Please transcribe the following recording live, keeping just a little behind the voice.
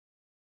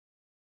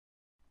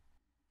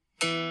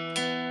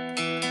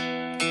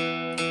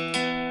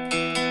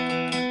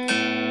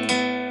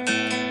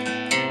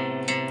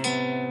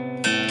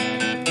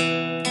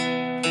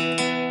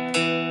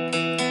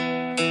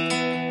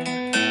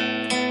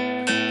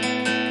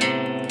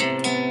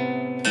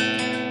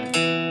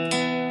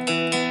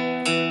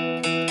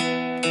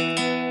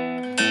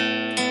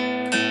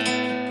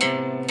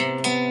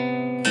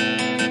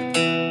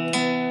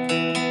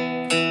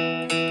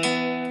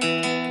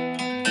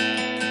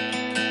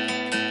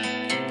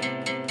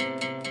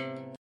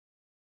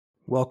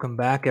Welcome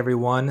back,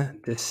 everyone.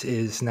 This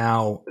is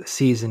now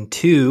season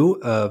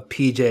 2 of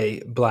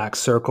PJ Black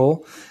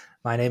Circle.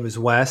 My name is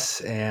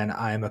Wes, and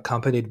I'm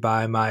accompanied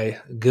by my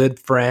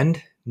good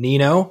friend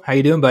Nino. How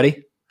you doing,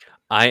 buddy?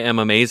 I am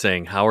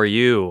amazing. How are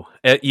you?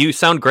 You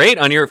sound great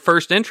on your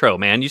first intro,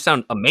 man. You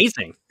sound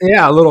amazing.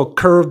 Yeah, a little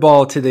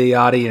curveball to the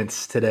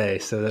audience today,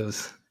 so that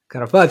was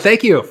kind of fun.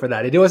 Thank you for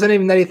that. It wasn't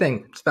even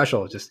anything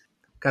special; just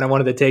kind of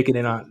wanted to take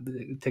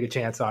a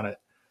chance on it.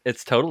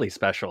 It's totally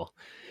special.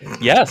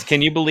 Yes.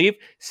 Can you believe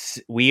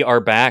we are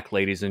back,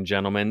 ladies and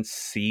gentlemen?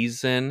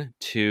 Season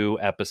 2,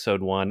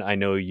 episode 1. I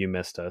know you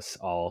missed us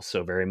all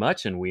so very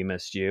much, and we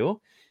missed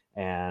you.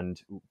 And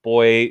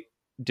boy,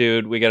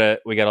 dude, we got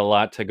a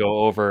lot to go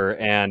over,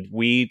 and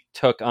we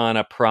took on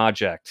a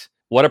project.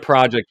 What a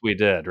project we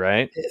did,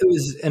 right? It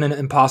was an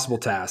impossible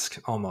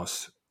task,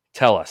 almost.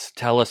 Tell us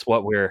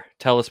what our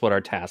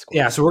task was.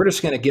 Yeah, so we're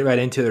just going to get right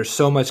into it. There's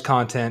so much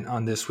content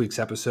on this week's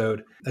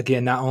episode.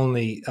 Again, not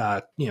only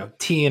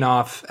teeing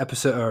off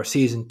episode or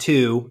season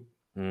 2.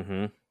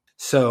 Mm-hmm.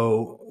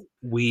 So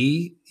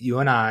you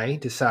and I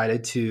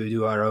decided to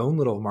do our own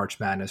little March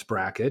Madness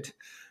bracket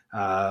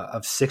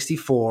of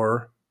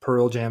 64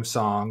 Pearl Jam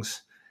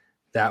songs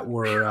that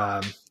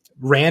were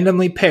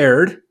randomly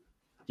paired.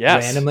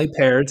 Yes. Randomly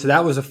paired. So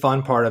that was a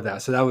fun part of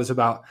that. So that was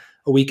about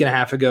a week and a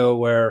half ago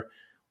where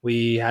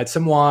we had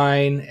some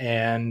wine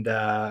and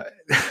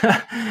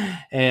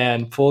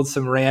and pulled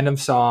some random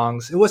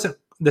songs. It wasn't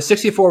the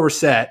 64 were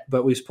set,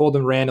 but we pulled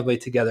them randomly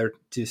together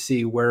to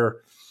see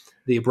where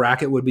the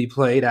bracket would be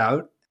played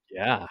out.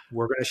 Yeah.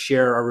 We're going to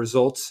share our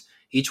results.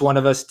 Each one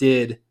of us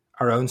did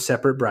our own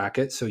separate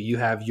bracket. So you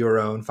have your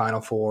own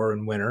Final Four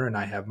and winner, and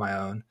I have my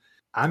own.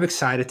 I'm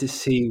excited to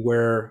see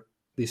where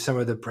some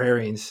of the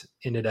pairings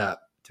ended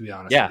up, to be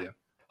honest with you.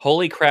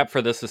 Holy crap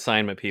for this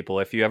assignment, people.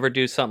 If you ever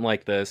do something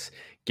like this,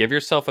 give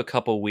yourself a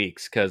couple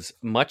weeks, because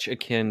much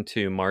akin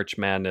to March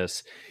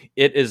Madness,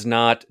 it is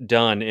not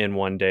done in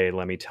one day,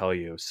 let me tell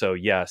you. So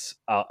yes,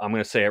 I'm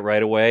going to say it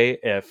right away.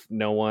 If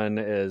no one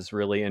is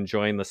really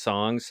enjoying the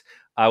songs,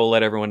 I will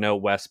let everyone know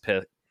Wes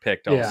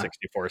picked all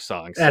 64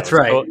 songs. That's so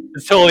right.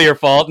 It's totally your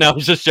fault. No, I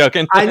was just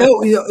joking. I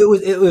know,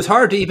 it was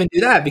hard to even do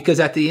that, because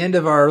at the end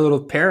of our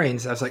little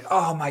pairings, I was like,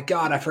 oh my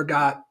God, I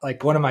forgot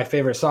like one of my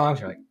favorite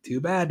songs. You're like,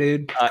 too bad,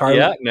 dude.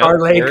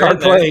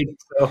 Card played.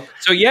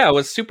 So yeah, it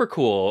was super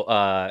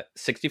cool.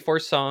 64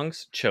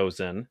 songs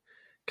chosen,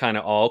 kind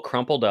of all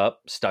crumpled up,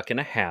 stuck in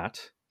a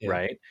hat,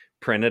 right?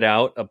 Printed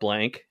out a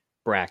blank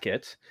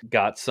bracket.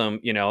 Got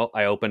some,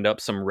 I opened up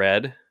some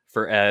red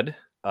for Ed.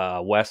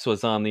 Wes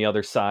was on the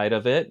other side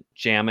of it,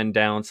 jamming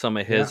down some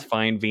of his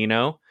fine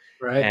vino.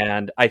 Right.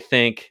 And I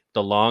think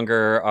the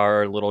longer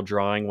our little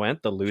drawing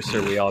went, the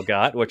looser we all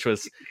got, which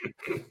was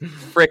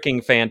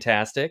freaking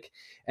fantastic.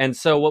 And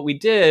so what we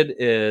did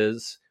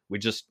is we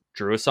just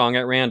drew a song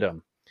at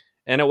random.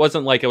 And it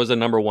wasn't like it was a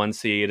number 1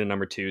 seed, a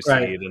number 2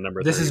 seed, a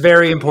number 3. This is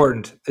very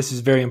important.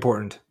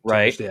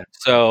 Right.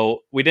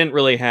 So we didn't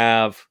really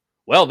have,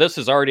 well, this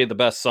is already the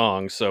best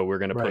song, so we're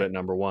going to put it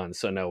number 1.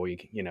 So no,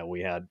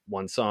 we had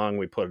one song,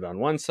 we put it on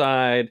one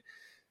side,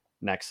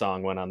 next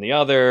song went on the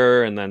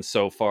other, and then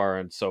so far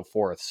and so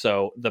forth.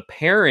 So the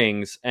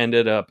pairings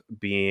ended up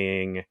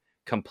being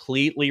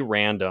completely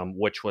random,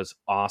 which was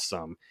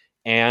awesome.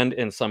 And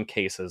in some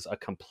cases, a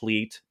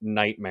complete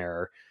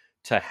nightmare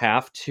to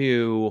have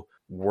to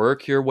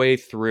work your way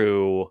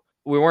through.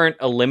 We weren't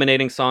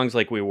eliminating songs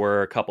like we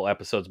were a couple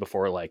episodes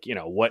before, like,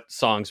 what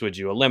songs would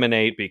you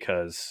eliminate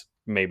because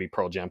maybe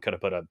Pearl Jam could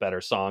have put a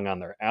better song on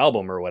their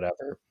album or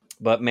whatever.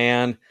 But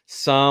man,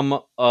 some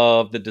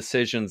of the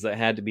decisions that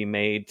had to be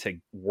made to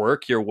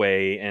work your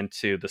way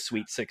into the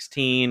Sweet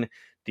 16,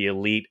 the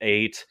Elite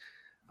 8,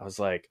 I was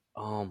like,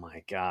 oh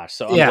my gosh.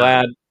 So I'm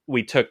glad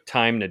we took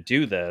time to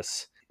do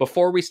this.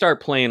 Before we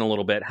start playing a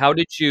little bit, how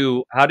did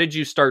you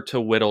start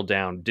to whittle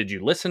down? Did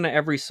you listen to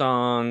every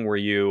song? Were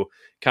you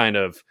kind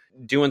of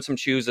doing some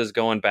chooses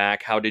going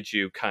back? How did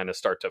you kind of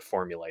start to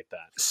formulate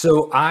that?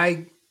 So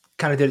I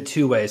kind of did it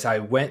 2 ways. I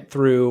went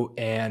through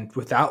and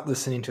without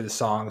listening to the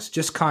songs,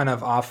 just kind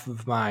of off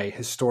of my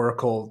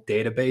historical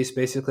database,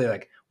 basically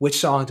like which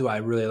song do I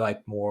really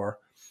like more?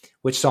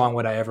 Which song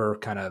would I ever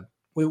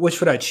which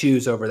would I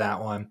choose over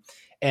that one?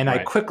 And I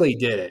quickly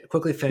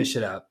finished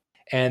it up.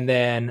 And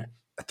then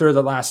through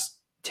the last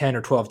 10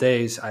 or 12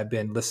 days, I've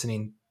been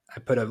listening. I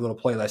put a little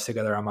playlist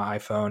together on my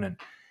iPhone and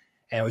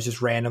I was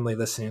just randomly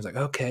listening. I was like,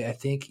 okay, I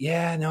think,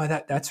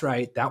 that's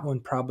right. That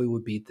one probably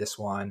would beat this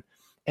one.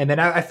 And then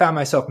I found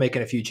myself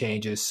making a few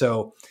changes.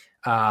 So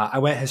I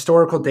went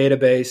historical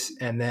database,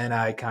 and then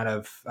I kind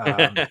of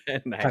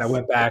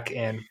went back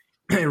and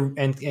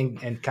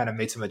kind of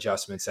made some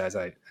adjustments as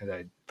I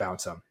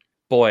found some.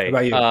 Boy,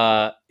 what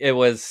about you?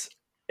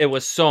 It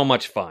was so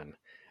much fun.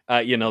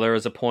 There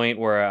was a point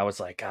where I was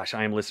like, gosh,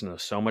 I am listening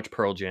to so much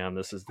Pearl Jam.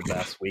 This is the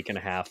best week and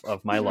a half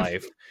of my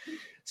life.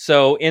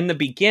 So in the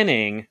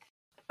beginning,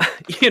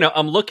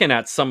 I'm looking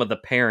at some of the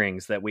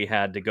pairings that we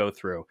had to go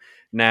through.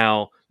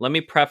 Now, let me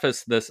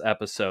preface this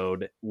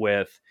episode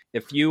with,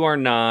 if you are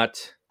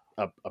not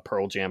a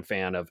Pearl Jam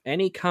fan of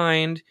any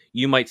kind,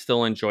 you might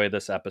still enjoy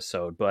this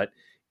episode. But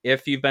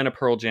if you've been a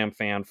Pearl Jam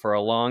fan for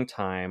a long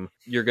time,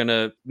 you're going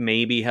to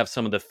maybe have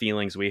some of the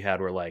feelings we had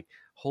where like,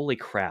 holy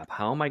crap,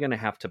 how am I going to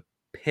have to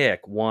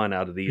pick one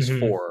out of these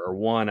 4 or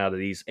one out of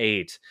these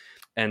 8?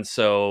 And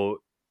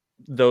so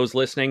those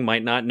listening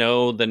might not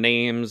know the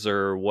names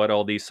or what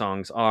all these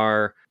songs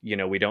are. You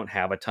know, we don't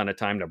have a ton of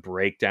time to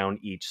break down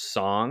each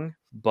song,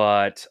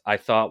 but I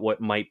thought what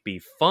might be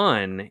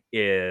fun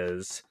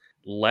is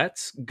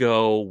let's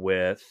go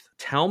with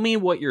tell me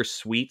what your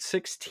Sweet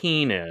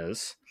 16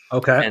 is.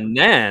 Okay. And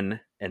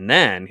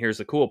then here's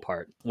the cool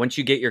part. Once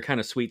you get your kind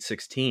of Sweet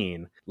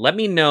 16, let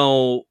me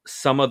know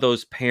some of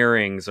those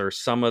pairings or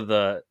some of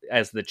the,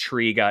 as the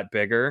tree got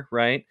bigger,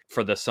 right?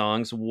 For the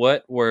songs,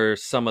 what were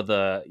some of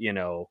the, you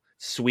know,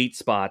 sweet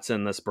spots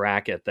in this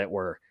bracket that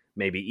were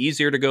maybe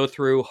easier to go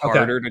through,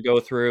 harder to go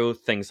through,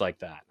 things like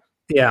that?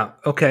 Yeah.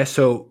 Okay.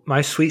 So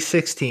my Sweet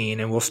 16,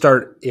 and we'll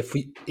start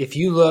if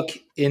you look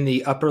in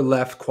the upper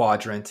left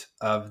quadrant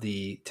of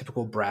the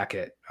typical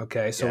bracket.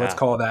 Okay. So let's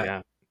call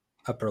that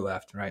upper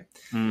left, right?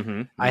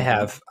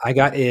 I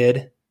got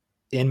id,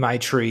 In My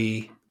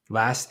Tree,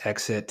 Last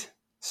Exit,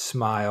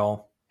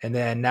 Smile, and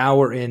then now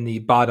we're in the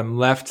bottom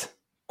left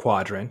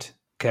quadrant.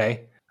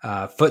 Okay.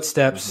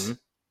 Footsteps,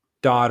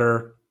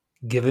 Daughter,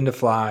 Given to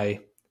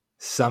Fly,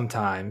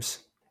 Sometimes.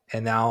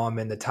 And now I'm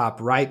in the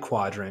top right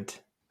quadrant.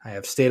 I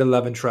have State of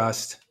Love and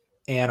Trust,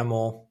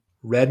 Animal,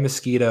 Red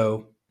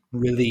Mosquito,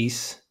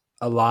 Release,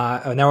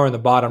 Alive. Oh, now we're in the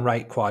bottom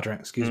right quadrant,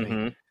 excuse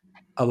me.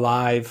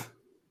 Alive,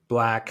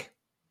 Black,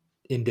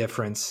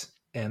 Indifference,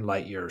 and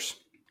Light Years.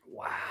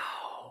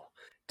 Wow.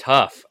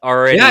 Tough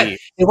already. Yeah,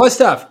 it was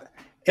tough.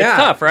 It's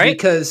tough, right?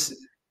 Because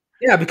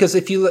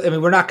if you, I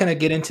mean, we're not going to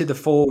get into the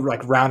full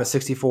like round of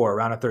 64,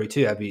 round of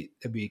 32. That'd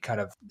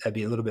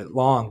be a little bit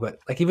long. But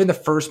like even the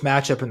first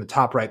matchup in the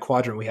top right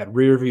quadrant, we had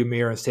Rearview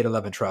Mirror and State of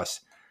Love and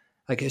Trust.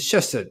 Like it's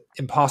just an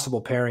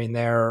impossible pairing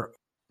there.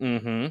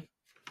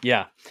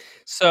 Yeah.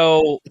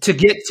 So to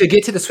get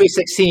to the Sweet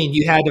 16,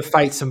 you had to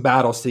fight some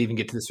battles to even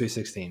get to the Sweet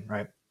 16,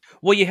 right?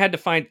 Well, you had to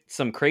find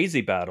some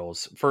crazy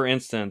battles. For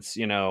instance,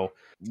 you know,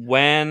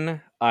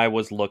 when I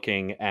was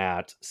looking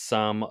at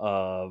some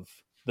of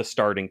the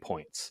starting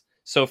points.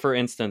 So, for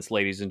instance,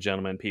 ladies and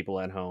gentlemen, people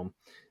at home,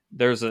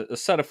 there's a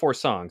set of 4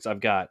 songs.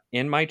 I've got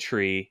In My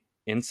Tree,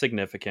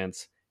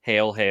 Insignificance,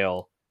 Hail,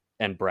 Hail,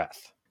 and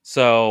Breath.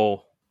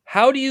 So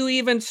how do you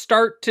even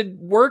start to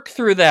work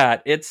through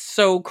that? It's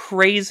so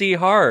crazy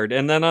hard.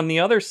 And then on the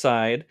other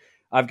side,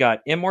 I've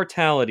got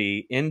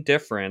Immortality,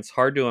 Indifference,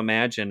 Hard to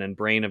Imagine, and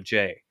Brain of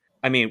J.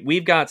 I mean,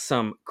 we've got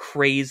some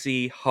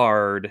crazy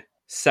hard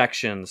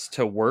sections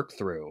to work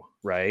through,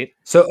 right?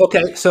 So,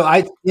 okay. So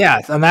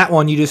on that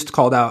one, you just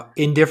called out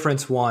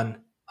Indifference 1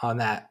 on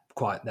that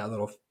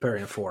little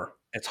pairing of 4.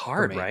 It's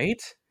hard,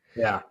 right?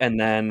 Yeah. And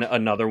then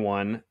another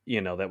one,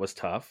 you know, that was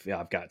tough. Yeah,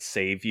 I've got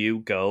Save You,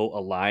 Go,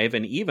 Alive,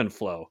 and Even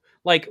Flow.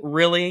 Like,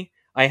 really?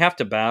 I have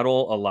to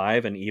battle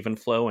Alive and Even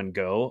Flow and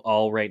Go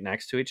all right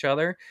next to each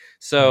other.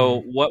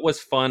 So what was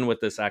fun with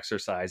this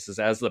exercise is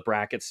as the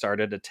bracket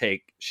started to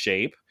take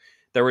shape,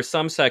 there were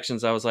some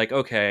sections I was like,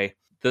 okay,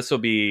 this will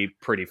be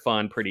pretty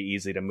fun, pretty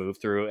easy to move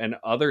through. And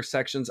other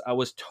sections I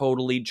was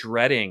totally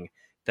dreading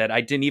that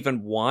I didn't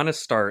even want to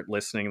start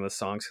listening to the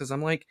songs because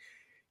I'm like,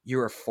 you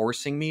are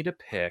forcing me to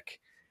pick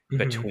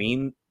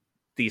between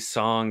these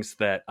songs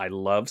that I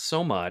love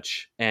so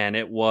much. And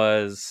it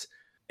was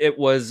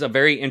a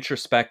very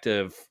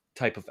introspective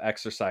type of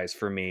exercise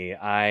for me.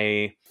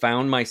 I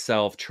found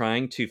myself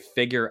trying to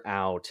figure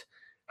out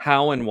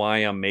how and why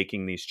I'm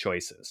making these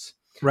choices.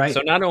 Right.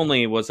 So not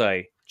only was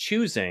I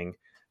choosing,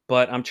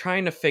 but I'm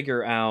trying to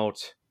figure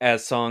out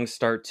as songs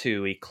start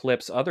to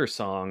eclipse other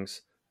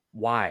songs,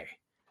 why?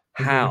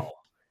 How?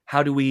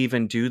 How do we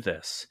even do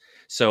this?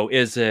 So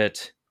is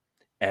it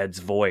Ed's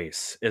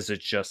voice? Is it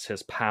just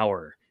his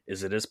power?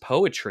 Is it his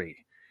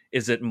poetry?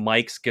 Is it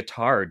Mike's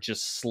guitar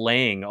just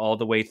slaying all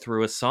the way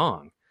through a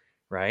song,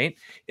 right?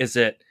 Is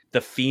it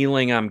the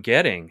feeling I'm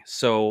getting?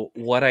 So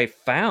what I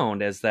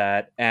found is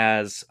that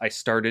as I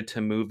started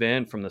to move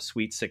in from the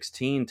Sweet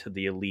 16 to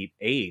the Elite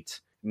 8,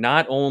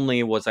 not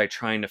only was I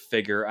trying to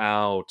figure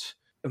out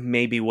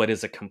maybe what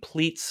is a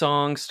complete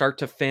song start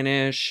to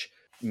finish,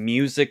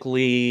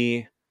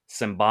 musically,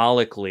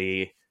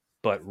 symbolically,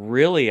 but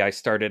really I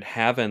started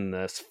having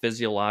this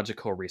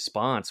physiological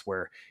response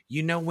where,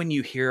 you know, when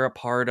you hear a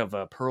part of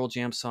a Pearl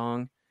Jam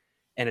song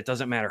and it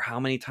doesn't matter how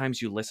many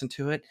times you listen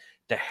to it,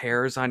 the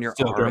hairs on your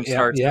arm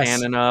start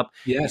standing up.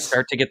 You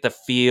start to get the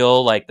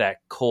feel, like that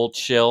cold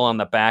chill on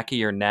the back of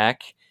your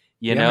neck,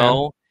 you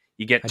know,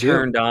 you get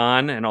turned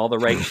on in all the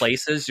right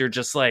places. You're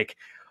just like,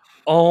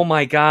 oh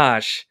my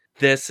gosh,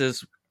 this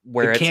is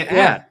where it's at.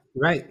 Yeah.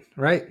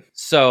 Right.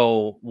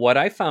 So what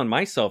I found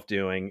myself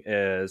doing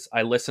is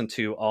I listened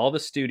to all the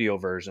studio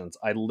versions.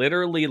 I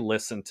literally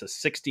listened to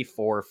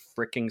 64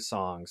 freaking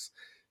songs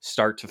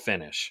start to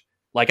finish.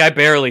 Like I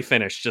barely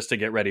finished just to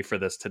get ready for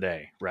this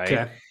today, right?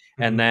 Okay.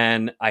 And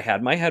then I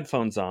had my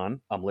headphones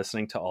on. I'm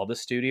listening to all the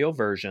studio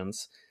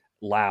versions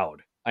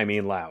loud. I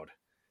mean,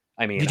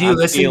 did you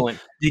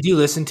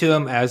listen to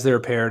them as they're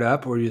paired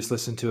up, or you just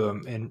listen to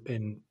them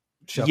in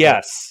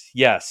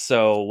Yes.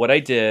 So what I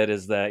did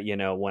is that,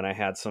 when I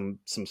had some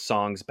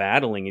songs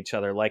battling each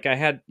other, like I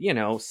had,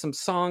 some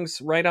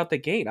songs right out the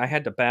gate. I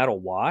had to battle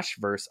Wash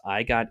versus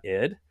I Got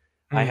Id.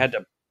 I had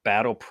to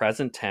battle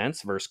Present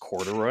Tense versus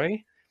Corduroy.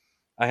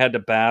 I had to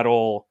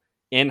battle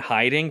In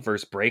Hiding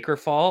versus Breaker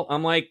Fall.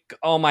 I'm like,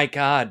 oh my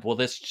God, will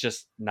this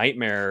just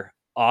nightmare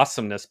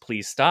awesomeness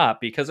please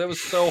stop? Because it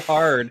was so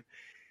hard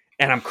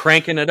and I'm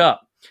cranking it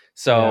up.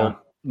 So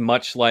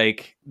much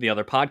like the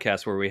other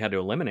podcast where we had to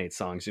eliminate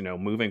songs,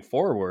 moving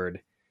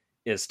forward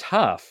is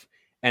tough.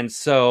 And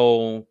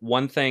so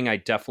one thing I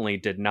definitely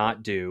did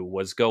not do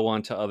was go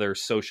onto other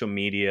social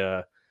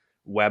media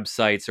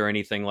websites or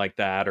anything like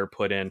that, or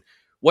put in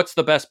what's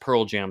the best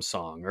Pearl Jam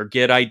song, or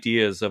get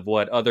ideas of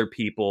what other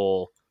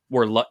people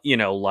were,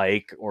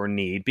 like or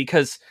need.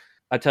 Because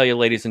I tell you,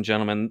 ladies and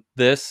gentlemen,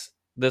 this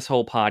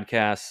whole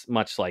podcast,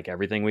 much like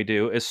everything we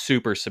do, is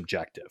super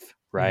subjective,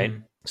 right?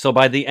 So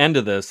by the end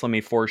of this, let me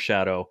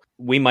foreshadow,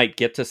 we might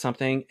get to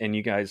something and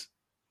you guys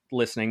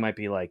listening might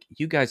be like,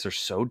 you guys are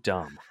so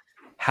dumb.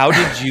 How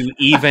did you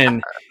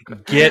even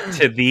get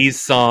to these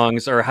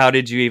songs, or how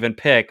did you even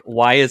pick?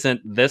 Why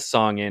isn't this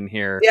song in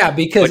here? Yeah,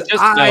 because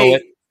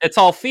it's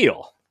all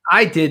feel.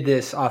 I did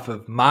this off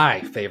of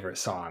my favorite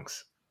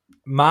songs,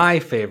 my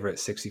favorite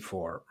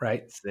 64,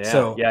 right? Yeah,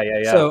 so yeah.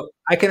 So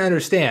I can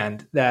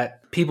understand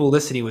that people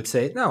listening would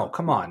say, no,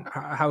 come on.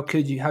 How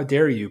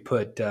dare you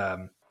put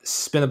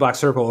Spin the Black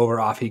Circle over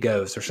Off He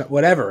Goes, or something,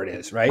 whatever it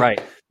is,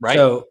 right? Right.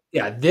 So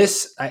yeah,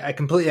 I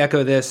completely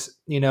echo this,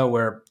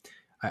 where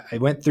I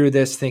went through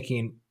this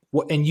thinking,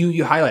 and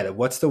you highlighted,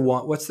 what's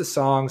the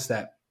songs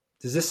that,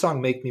 does this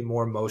song make me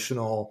more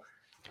emotional?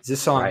 Is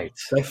this song,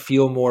 do I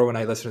feel more when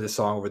I listen to this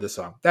song over this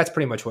song? That's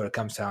pretty much what it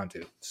comes down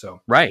to.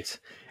 So right.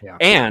 Yeah.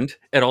 And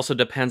it also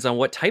depends on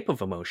what type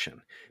of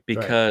emotion,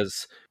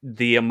 because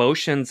the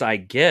emotions I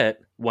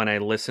get when I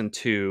listen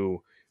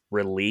to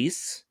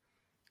Release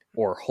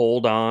or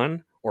Hold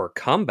On or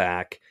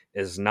Comeback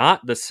is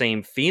not the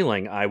same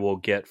feeling I will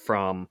get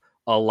from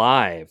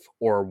Alive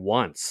or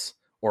Once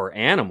or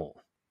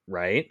Animal,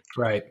 right?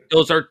 Right.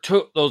 Those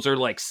are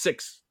like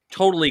 6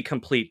 totally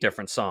complete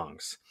different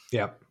songs.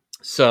 Yeah.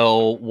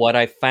 So what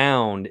I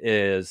found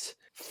is,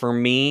 for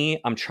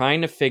me, I'm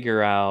trying to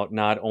figure out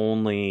not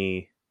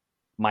only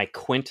my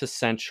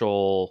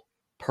quintessential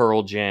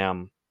Pearl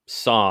Jam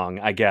song,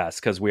 I guess,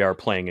 because we are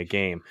playing a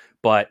game,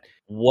 but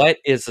what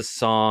is a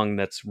song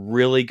that's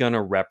really going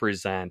to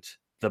represent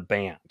the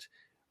band?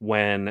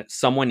 When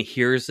someone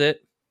hears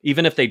it,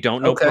 even if they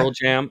don't know Pearl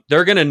Jam,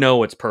 they're going to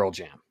know it's Pearl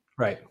Jam.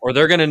 Right. Or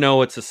they're going to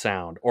know it's a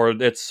sound, or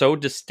it's so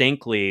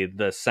distinctly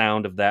the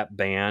sound of that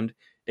band,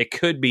 it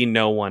could be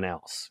no one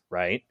else,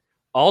 right?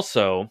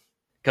 Also,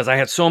 because I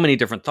had so many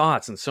different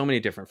thoughts and so many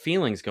different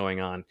feelings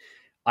going on,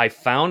 I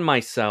found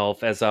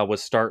myself, as I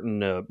was starting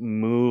to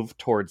move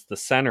towards the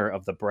center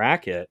of the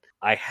bracket,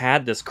 I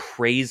had this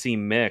crazy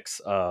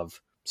mix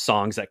of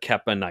songs that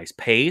kept a nice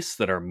pace,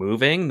 that are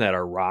moving, that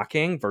are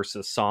rocking,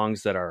 versus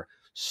songs that are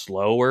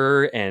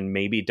slower and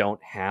maybe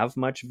don't have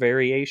much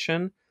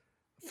variation.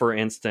 For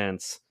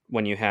instance,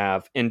 when you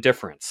have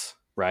Indifference,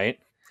 right?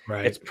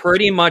 It's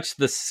pretty much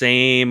the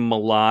same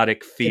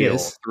melodic feel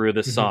through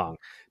the song.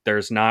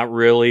 There's not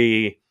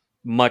really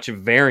much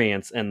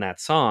variance in that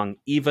song,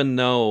 even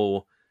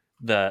though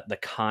the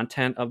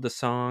content of the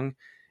song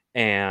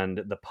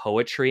and the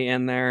poetry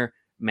in there,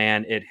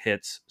 man, it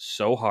hits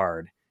so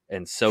hard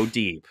and so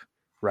deep,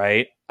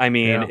 right? I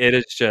mean, it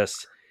is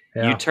just,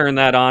 you turn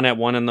that on at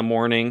 1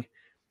 a.m.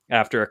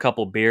 after a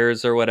couple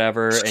beers or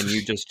whatever, and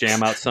you just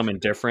jam out some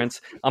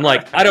Indifference. I'm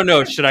like, I don't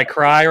know, should I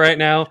cry right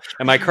now?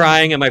 Am I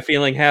crying? Am I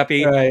feeling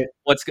happy? Right.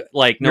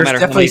 No matter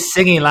definitely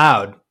singing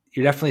loud.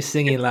 You're definitely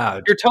singing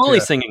loud. You're totally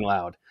singing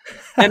loud.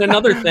 And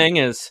another thing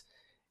is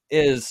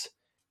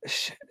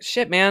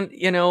shit, man,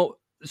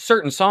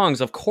 certain songs,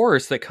 of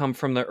course, that come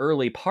from the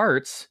early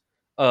parts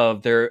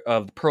of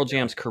Pearl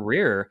Jam's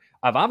career,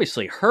 I've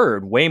obviously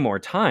heard way more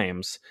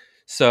times.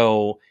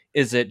 So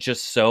is it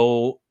just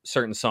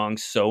certain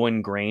songs so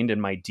ingrained in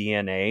my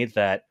DNA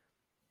that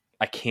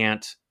I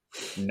can't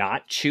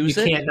not choose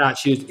it? You can't not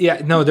choose.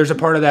 Yeah, no, there's a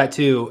part of that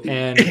too.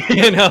 And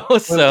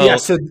so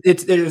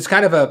it's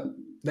kind of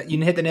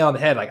you hit the nail on the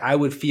head. Like, I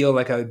would feel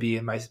like I would be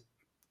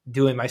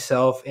doing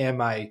myself and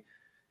my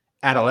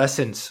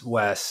adolescence,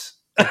 Wes,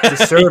 a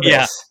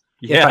disservice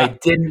if I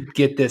didn't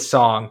get this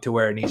song to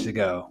where it needs to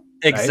go.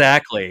 Right?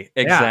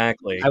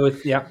 Exactly. I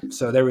would. Yeah.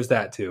 So there was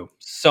that too.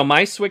 So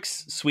my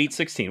Sweet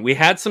 16, we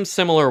had some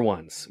similar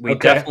ones. We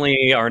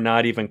definitely are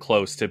not even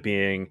close to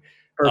being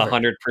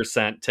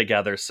 100%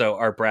 together. So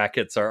our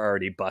brackets are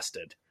already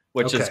busted,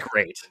 which is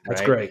great.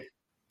 That's great.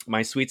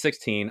 My Sweet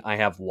 16, I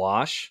have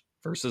Wash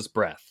versus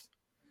Breath.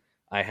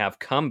 I have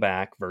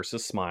Comeback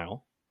versus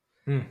Smile.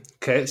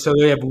 Okay. So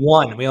we have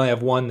one. We only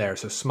have one there.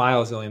 So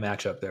Smile is the only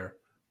matchup there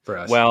for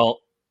us. Well,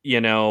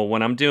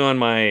 when I'm doing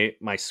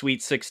my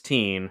Sweet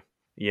 16,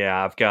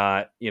 I've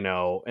got,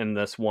 in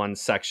this one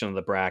section of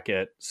the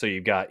bracket, so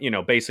you've got,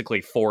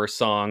 basically 4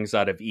 songs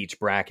out of each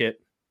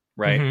bracket,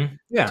 right? Mm-hmm.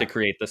 Yeah. To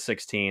create the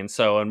 16.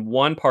 So in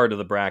one part of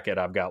the bracket,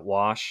 I've got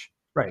Wash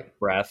Right.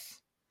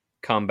 Breath,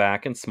 Come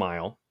Back, and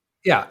Smile.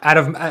 Yeah.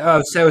 I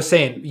was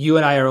saying you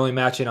and I are only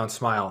matching on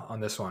Smile on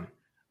this one.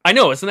 I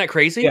know, isn't that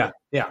crazy? Yeah,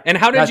 yeah. And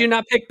how did you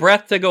not pick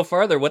Breath to go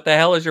farther? What the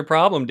hell is your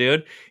problem,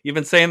 dude? You've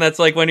been saying that's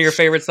like one of your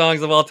favorite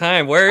songs of all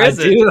time. Where is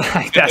it? I do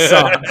like that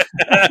song.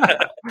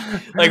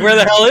 Like, where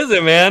the hell is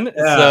it, man?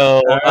 Yeah,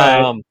 so,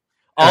 right.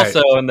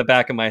 Also in the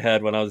back of my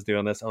head when I was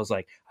doing this, I was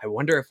like, I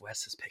wonder if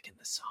Wes is picking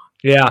this song.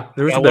 Yeah,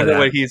 I wonder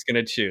what he's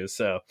going to choose.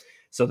 So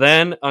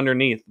then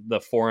underneath, the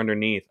 4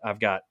 underneath,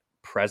 I've got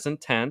Present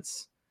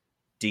Tense,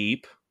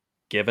 Deep,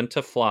 Given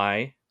to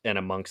Fly, and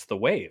Amongst the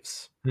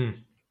Waves.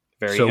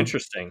 Very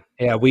interesting.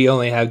 Yeah, we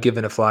only have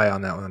Given to Fly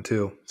on that one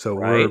too. So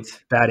we're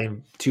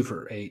batting 2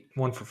 for 8,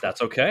 1 for 4.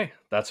 That's okay.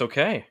 That's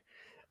okay.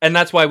 And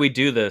that's why we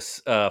do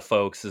this,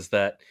 folks, is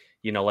that,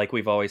 you know, like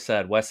we've always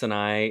said, Wes and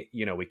I,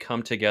 you know, we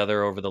come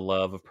together over the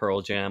love of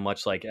Pearl Jam,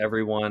 much like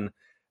everyone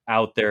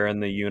out there in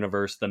the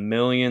universe, the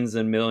millions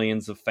and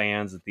millions of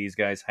fans that these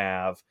guys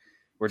have.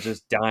 We're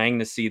just dying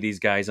to see these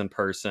guys in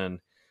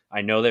person.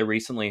 I know they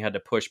recently had to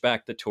push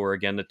back the tour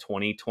again to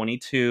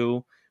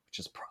 2022, which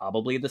is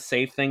probably the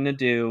safe thing to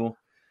do.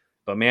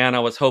 But man, I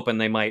was hoping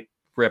they might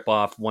rip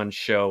off one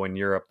show in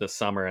Europe this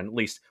summer, and at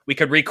least we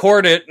could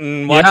record it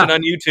and watch it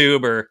on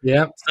YouTube or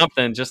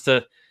something just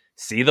to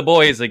see the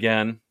boys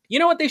again. You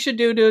know what they should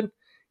do, dude?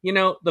 You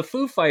know, the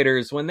Foo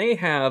Fighters, when they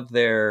have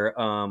their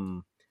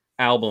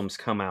albums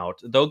come out,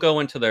 they'll go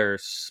into their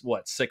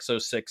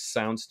 606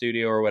 sound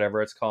studio or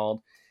whatever it's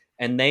called,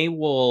 and they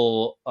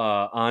will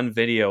on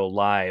video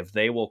live,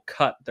 they will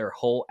cut their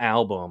whole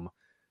album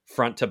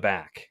front to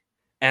back.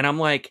 And I'm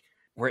like,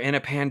 we're in a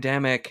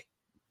pandemic,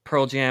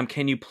 Pearl Jam,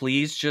 can you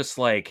please just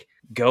like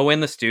go in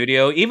the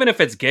studio, even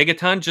if it's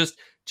Gigaton, just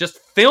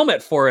film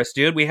it for us,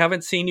 dude. We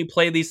haven't seen you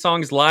play these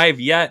songs live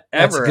yet,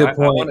 ever. That's a good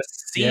point. I want to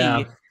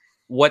see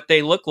what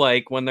they look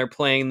like when they're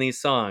playing these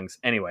songs.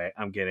 Anyway,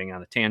 I'm getting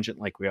on a tangent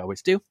like we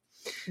always do.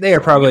 They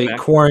are probably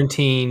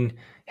quarantine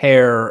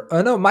hair.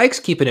 Oh no, Mike's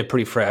keeping it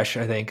pretty fresh.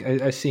 I think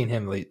I've seen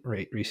him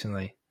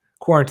recently.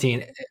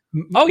 Quarantine.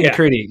 Oh yeah,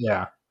 McCready.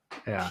 Yeah.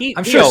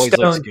 I'm sure he always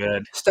looks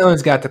good.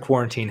 Stone's got the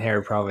quarantine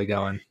hair probably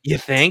going. You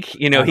think?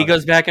 You know, he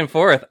goes back and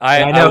forth.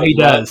 I know he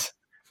does.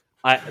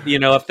 You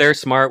know, if they're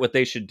smart, what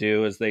they should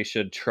do is they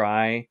should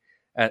try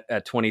at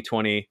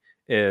 2020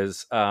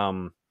 is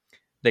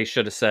they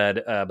should have said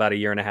about a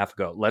year and a half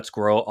ago, let's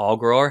all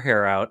grow our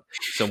hair out.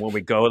 So when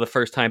we go the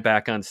first time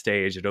back on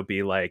stage, it'll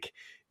be like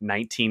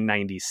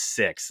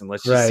 1996, and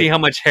let's just see how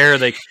much hair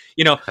they,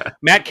 you know,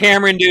 Matt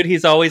Cameron, dude,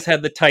 he's always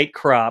had the tight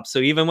crop. So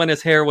even when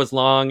his hair was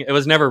long, it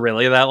was never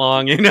really that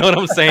long. You know what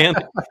I'm saying?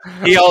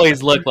 He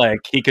always looked like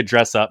he could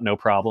dress up, no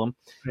problem.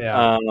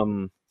 Yeah.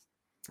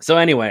 So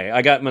anyway,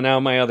 I got now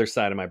my other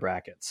side of my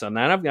bracket. So then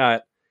I've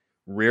got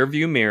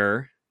Rearview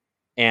Mirror,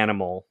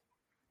 Animal,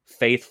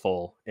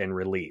 Faithful, and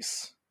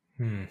Release.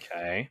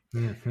 Okay.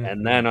 Mm-hmm.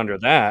 And then under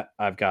that,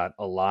 I've got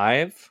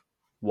Alive,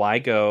 Why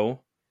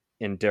Go,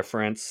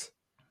 Indifference,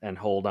 and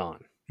Hold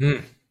On.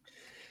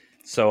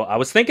 So I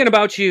was thinking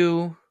about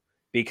you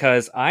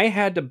because I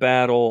had to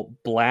battle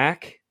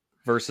Black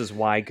versus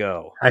Why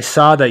Go. I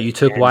saw that you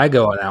took Why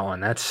Go on that one.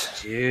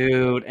 That's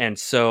dude. And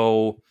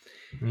so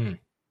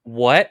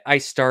when I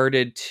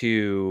started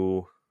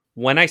to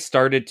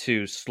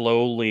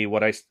slowly,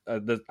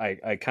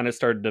 I kind of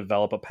started to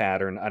develop a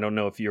pattern. I don't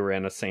know if you were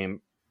in the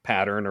same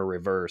pattern or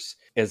reverse,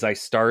 as I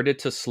started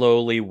to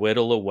slowly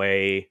whittle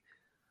away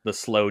the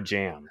slow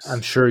jams.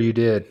 I'm sure you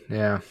did.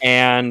 Yeah.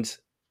 And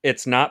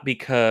it's not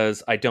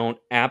because I don't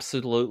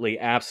absolutely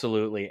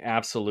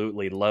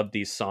love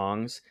these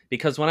songs,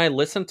 because when I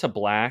listen to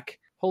Black,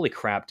 holy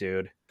crap,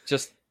 dude,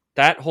 just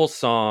that whole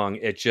song,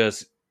 it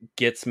just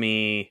gets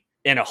me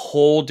in a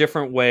whole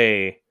different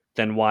way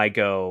than Why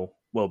Go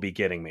will be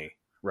getting me.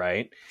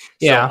 Right.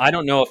 Yeah. So I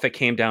don't know if it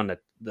came down to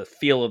the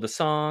feel of the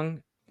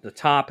song, the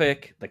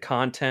topic, the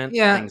content.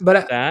 Yeah.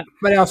 But I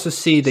also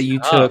see that you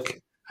took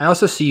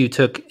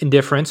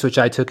Indifference, which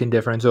I took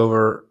Indifference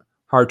over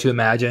Hard to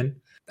Imagine.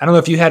 I don't know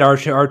if you had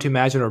Hard to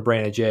Imagine or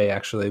Brain of J,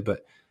 actually,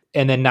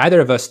 and then neither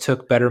of us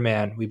took Better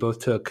Man. We both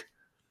took,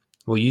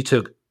 you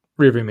took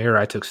Rearview Mirror,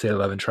 I took State of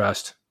Love and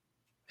Trust.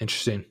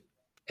 Interesting.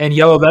 And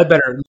Yellow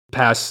Ledbetter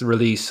passed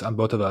Release on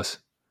both of us.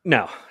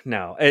 No,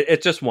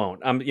 it just won't.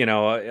 I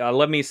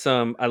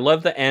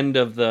love the end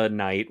of the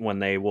night when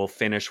they will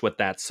finish with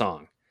that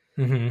song.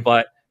 Mm-hmm.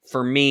 But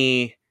for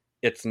me,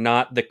 it's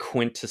not the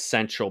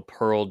quintessential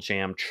Pearl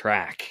Jam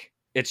track.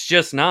 It's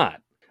just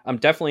not. I'm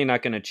definitely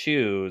not going to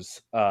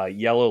choose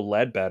Yellow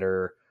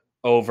Ledbetter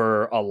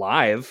over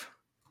Alive.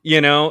 You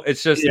know,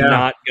 it's just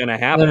not going to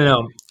happen.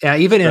 No. Yeah,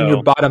 even in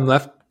your bottom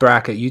left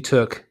bracket, you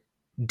took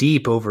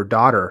Deep over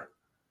Daughter.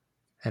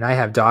 And I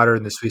have Daughter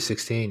in the Sweet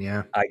 16,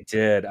 yeah. I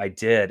did.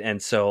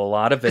 And so a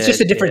lot of it's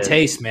just a different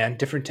taste, man.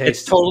 Different taste.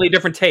 It's totally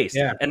different taste.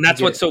 Yeah. And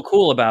that's what's so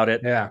cool about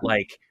it. Yeah.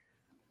 Like,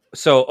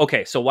 so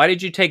why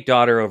did you take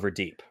Daughter over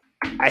Deep?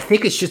 I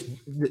think it's just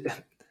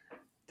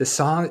the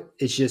song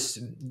is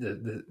just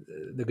the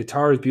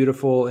guitar is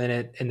beautiful in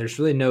it, and there's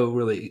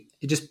really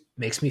it just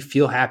makes me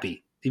feel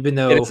happy. even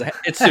though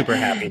it's super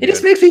happy. It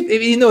just makes me,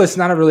 even though it's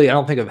not a really, I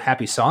don't think, a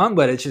happy song,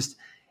 but it's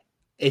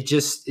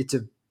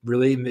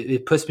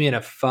it puts me in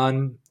a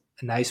fun,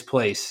 nice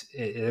place.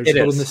 There's a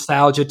little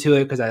nostalgia to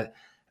it because I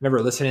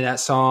remember listening to that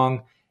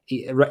song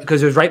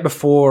because it was right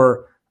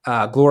before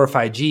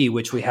Glorify G,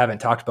 which we haven't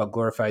talked about.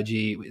 Glorify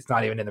G, it's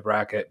not even in the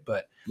bracket,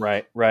 but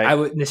right.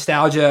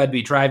 Nostalgia. I'd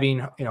be driving,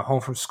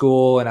 home from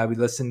school, and I would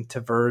listen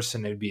to Verse,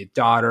 and it'd be a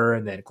Daughter,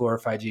 and then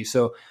Glorify G.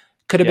 So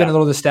could have been a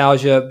little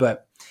nostalgia,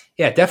 but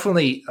yeah,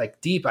 definitely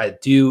like Deep. I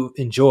do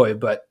enjoy,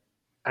 but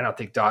I don't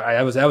think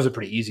that was a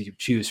pretty easy to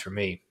choose for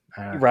me.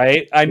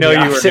 Right, I know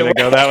you were going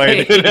to go that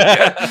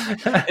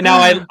way. Now,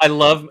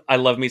 I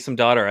love me some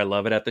Daughter. I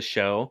love it at the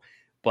show,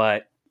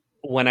 but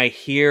when I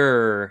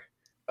hear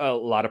a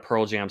lot of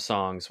Pearl Jam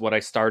songs, what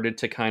I started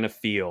to kind of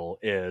feel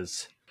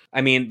is,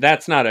 I mean,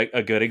 that's not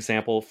a good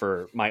example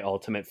for my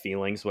ultimate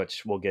feelings,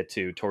 which we'll get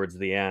to towards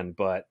the end.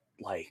 But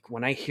like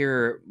when I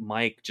hear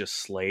Mike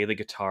just slay the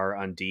guitar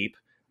on Deep,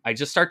 I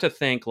just start to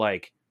think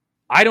like,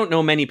 I don't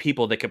know many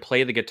people that could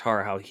play the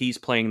guitar how he's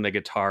playing the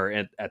guitar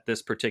at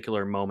this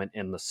particular moment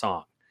in the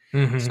song.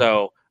 Mm-hmm.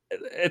 So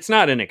it's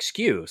not an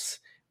excuse,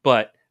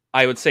 but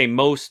I would say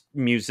most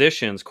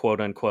musicians, quote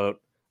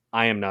unquote,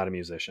 I am not a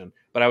musician,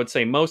 but I would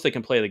say most that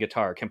can play the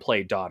guitar can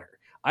play Daughter.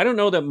 I don't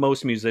know that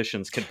most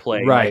musicians could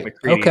play Mike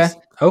McCready's,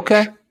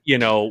 okay.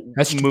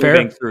 That's moving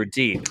fair. Through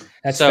Deep.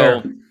 That's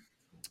fair.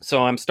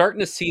 So I'm starting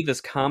to see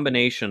this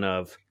combination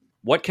of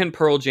what can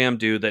Pearl Jam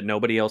do that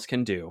nobody else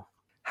can do?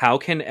 How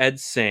can Ed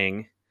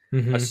sing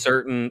a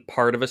certain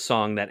part of a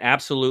song that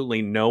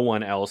absolutely no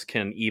one else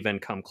can even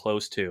come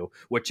close to,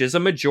 which is a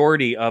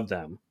majority of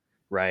them,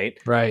 right?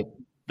 Right.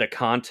 The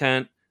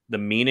content, the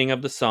meaning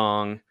of the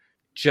song,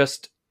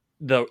 just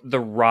the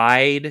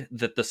ride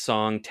that the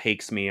song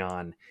takes me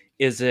on.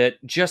 Is it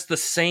just the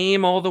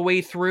same all the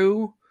way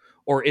through?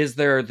 Or is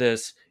there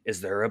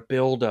a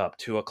build up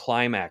to a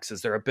climax?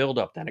 Is there a build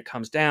up, then it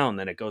comes down,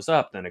 then it goes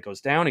up, then it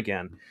goes down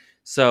again?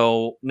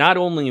 So not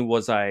only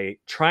was I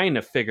trying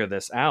to figure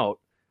this out,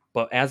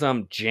 but as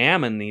I'm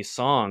jamming these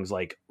songs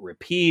like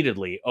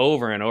repeatedly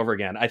over and over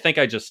again, I think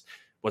I just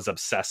was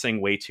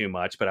obsessing way too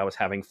much, but I was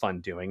having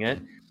fun doing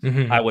it.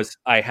 Mm-hmm.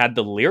 I had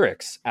the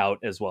lyrics out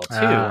as well too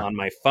on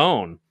my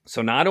phone.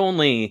 So not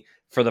only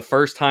for the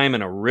first time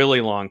in a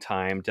really long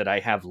time did I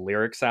have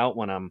lyrics out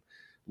when I'm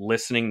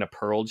listening to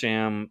Pearl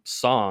Jam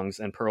songs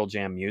and Pearl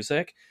Jam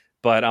music,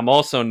 but I'm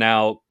also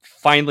now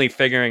finally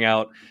figuring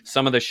out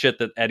some of the shit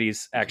that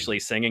Eddie's actually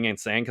singing and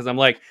saying, because I'm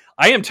like,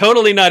 I am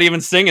totally not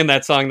even singing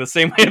that song the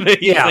same way that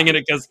he's singing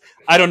it, because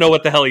I don't know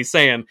what the hell he's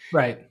saying.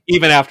 Right.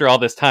 Even after all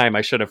this time,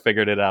 I should have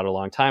figured it out a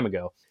long time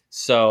ago.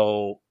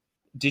 So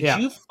did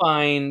you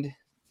find,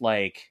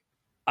 like,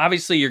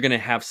 obviously you're going to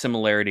have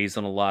similarities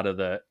in a lot of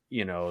the,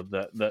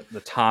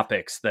 the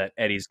topics that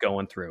Eddie's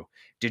going through.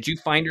 Did you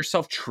find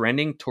yourself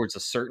trending towards a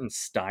certain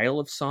style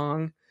of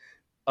song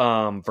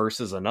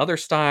versus another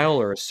style,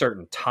 or a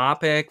certain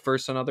topic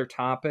versus another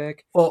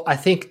topic? Well, I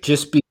think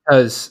just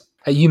because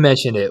you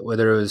mentioned it,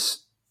 whether it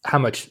was how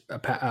much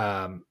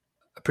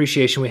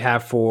appreciation we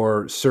have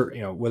for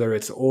certain, whether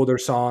it's older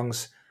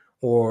songs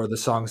or the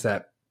songs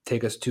that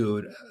take us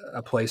to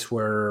a place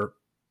where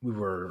we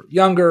were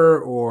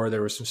younger or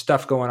there was some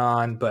stuff going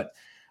on. But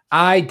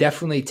I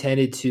definitely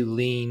tended to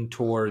lean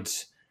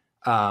towards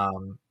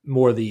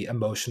more the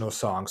emotional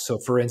songs. So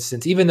for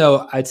instance, even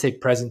though I'd say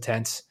Present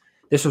Tense,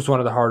 this was one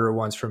of the harder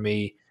ones for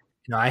me.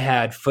 I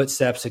had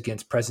Footsteps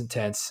against Present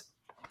Tense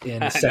in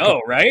the second. I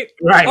know, right?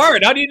 Right.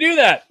 Hard. How do you do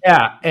that?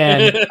 Yeah.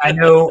 And I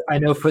know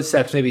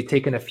Footsteps maybe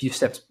taking a few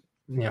steps,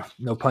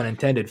 no pun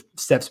intended,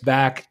 steps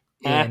back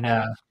in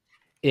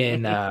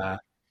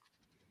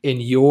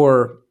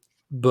your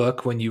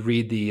book when you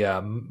read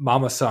the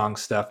Mama Song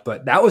stuff,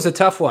 but that was a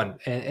tough one.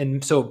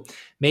 And so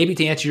maybe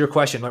to answer your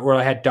question, like where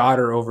I had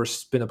Daughter over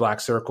Spin the Black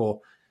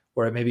Circle,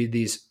 or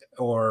maybe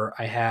or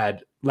I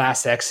had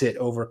Last Exit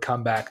over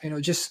Comeback,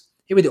 just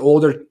maybe the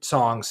older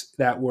songs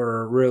that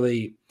were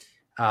really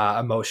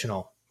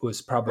emotional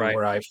was probably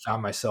where I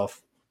found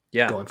myself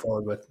going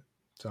forward with.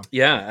 So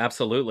yeah,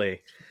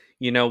 absolutely.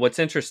 What's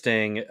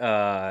interesting,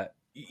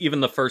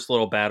 even the first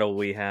little battle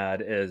we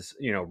had is,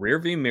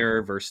 Rearview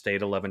Mirror versus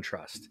State of Love and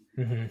Trust.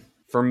 Mm-hmm.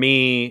 For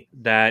me,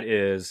 that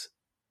is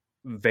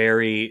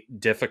very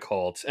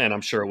difficult, and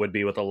I'm sure it would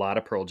be with a lot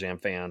of Pearl Jam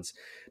fans.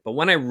 But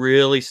when I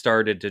really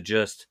started to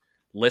just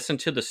listen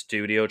to the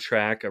studio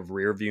track of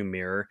Rearview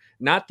Mirror,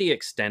 not the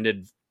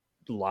extended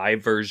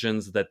live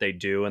versions that they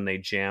do and they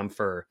jam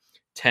for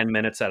 10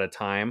 minutes at a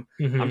time.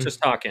 Mm-hmm. I'm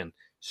just talking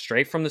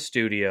straight from the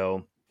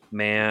studio.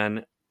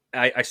 Man,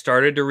 I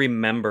started to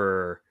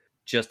remember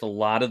just a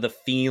lot of the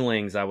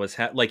feelings I was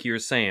like you were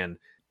saying,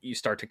 you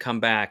start to come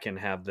back and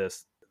have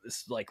this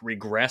like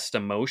regressed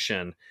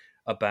emotion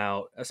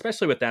about,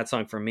 especially with that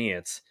song for me,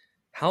 it's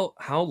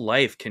how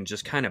life can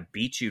just kind of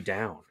beat you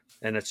down.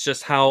 And it's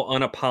just how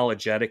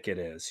unapologetic it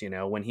is,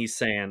 when he's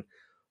saying,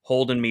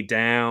 holding me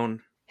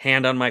down,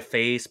 hand on my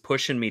face,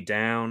 pushing me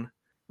down,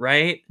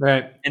 right?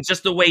 Right. And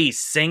just the way he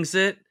sings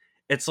it,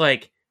 it's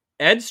like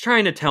Ed's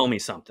trying to tell me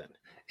something.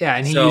 Yeah,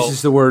 and he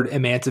uses the word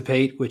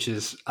emancipate, which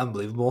is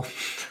unbelievable.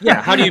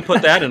 Yeah, how do you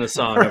put that in a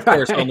song? Of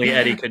course, only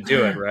Eddie could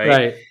do it, right?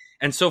 Right.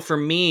 And so for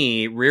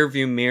me,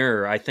 Rearview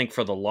Mirror, I think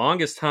for the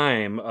longest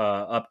time,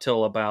 up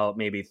till about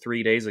maybe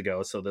 3 days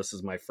ago, so this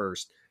is my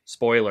first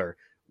spoiler,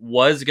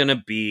 was going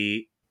to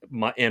be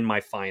in my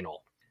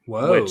final.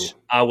 Whoa. Which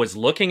I was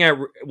looking at,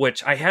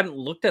 which I hadn't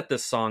looked at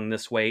this song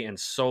this way in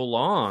so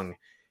long.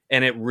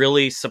 And it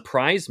really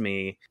surprised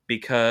me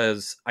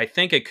because I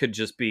think it could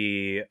just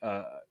be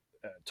a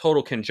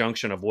total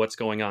conjunction of what's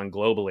going on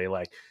globally.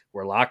 Like,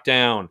 we're locked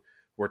down,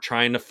 we're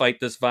trying to fight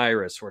this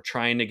virus, we're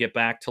trying to get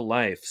back to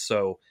life.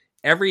 So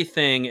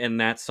everything in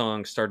that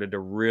song started to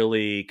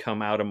really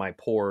come out of my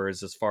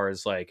pores as far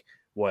as like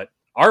what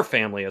our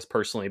family has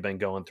personally been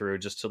going through,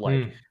 just to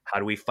like, how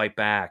do we fight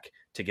back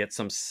to get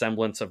some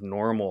semblance of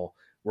normal?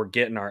 We're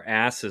getting our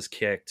asses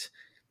kicked.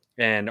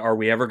 And are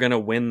we ever going to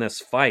win this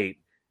fight?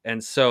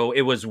 And so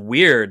it was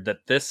weird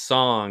that this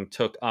song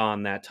took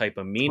on that type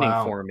of meaning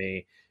for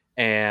me.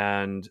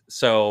 And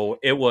so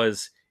it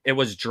was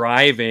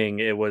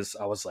driving. I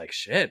was like,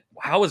 shit,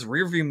 how is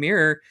Rearview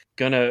Mirror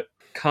going to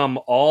come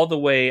all the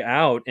way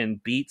out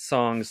and beat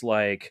songs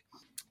like,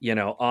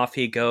 Off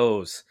He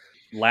Goes,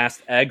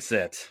 Last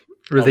Exit,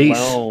 Release,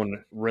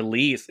 Alone,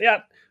 Release.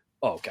 Yeah.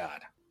 Oh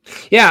God.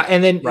 Yeah.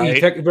 And then right?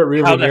 you talk about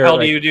Rearview How the Mirror, hell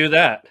do you do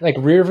that? Like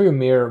Rearview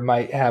Mirror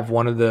might have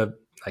one of the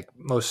like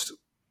most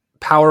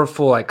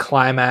powerful like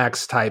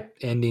climax type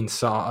ending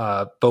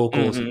song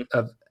vocals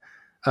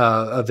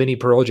of any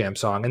Pearl Jam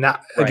song. And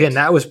that again,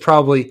 that was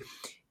probably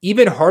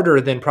even harder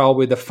than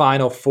probably the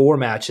final 4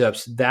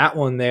 matchups. That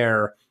one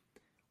there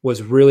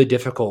was really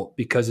difficult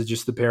because of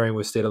just the pairing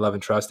with State of Love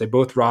and Trust. They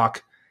both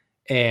rock.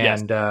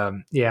 And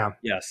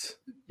yes,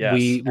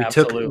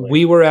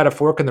 we were at a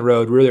fork in the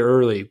road really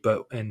early,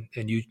 but and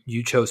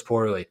you chose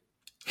poorly.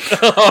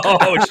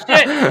 Oh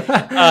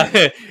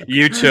shit!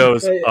 You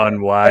chose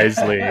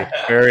unwisely.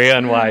 Very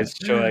unwise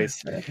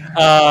choice.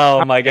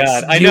 Oh my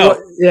god! I know.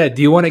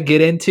 Do you want to get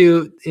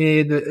into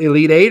the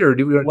Elite Eight, or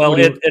do we? Well,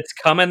 it's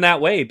coming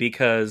that way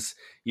because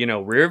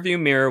Rearview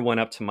Mirror went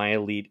up to my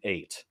Elite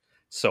Eight,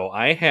 so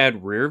I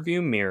had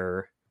Rearview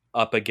Mirror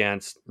up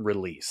against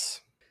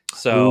Release.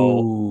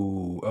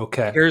 So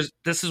okay,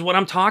 this is what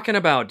I'm talking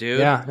about, dude.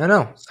 Yeah,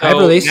 no. So I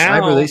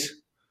have Release.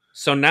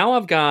 So now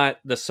I've got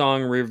the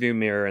song Rearview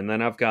Mirror, and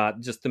then I've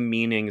got just the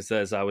meanings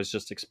as I was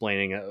just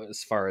explaining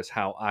as far as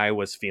how I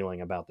was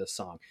feeling about this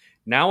song.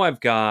 Now I've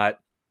got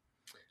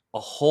a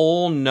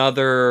whole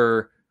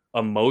nother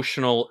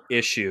emotional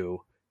issue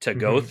to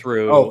go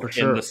through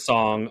in the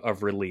song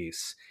of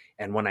Release.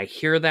 And when I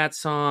hear that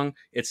song,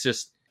 it's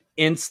just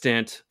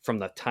instant from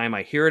the time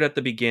I hear it at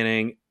the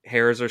beginning.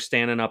 Hairs are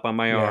standing up on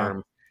my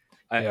arm.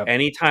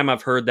 Anytime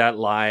I've heard that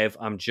live,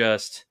 I'm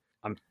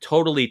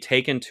totally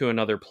taken to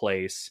another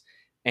place.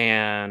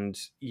 And,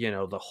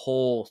 the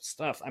whole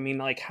stuff. I mean,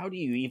 like, how do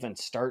you even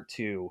start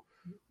to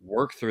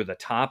work through the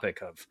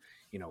topic of,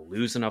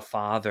 losing a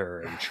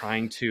father and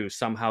trying to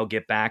somehow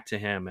get back to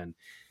him and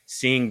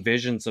seeing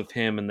visions of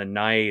him in the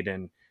night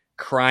and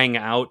crying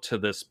out to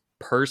this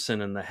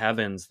person in the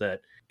heavens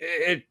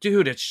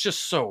dude, it's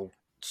just so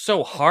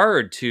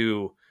hard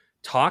to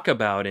talk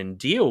about and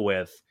deal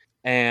with.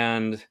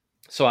 And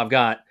so I've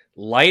got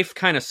life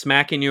kind of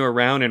smacking you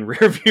around in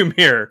Rearview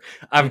Mirror.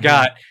 I've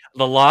got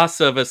the loss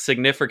of a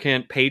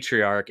significant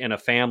patriarch in a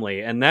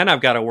family, and then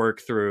I've got to work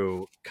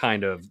through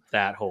kind of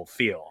that whole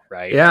feel,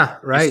 right? Yeah,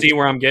 right. You see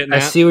where I'm getting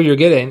at? I see where you're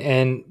getting.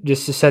 And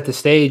just to set the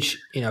stage,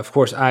 of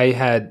course, I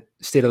had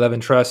State of Love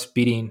and Trust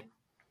beating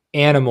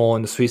Animal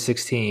in the Sweet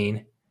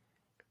 16,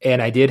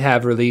 and I did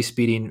have Release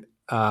beating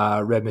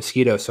Red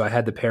Mosquito, so I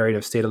had the pairing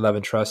of State of Love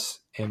and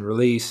Trust and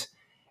Release.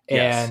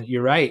 And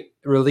you're right.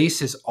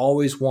 Release is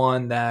always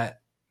one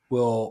that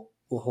will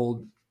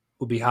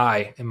be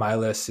high in my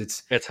list.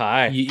 It's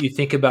high. You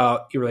think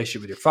about your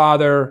relationship with your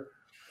father,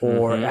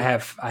 or I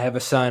have a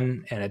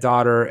son and a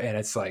daughter, and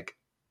it's like,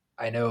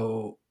 I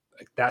know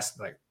that's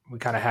like, we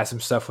kind of had some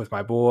stuff with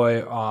my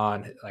boy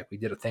on, like we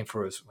did a thing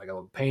for his, like a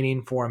little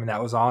painting for him, and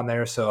that was on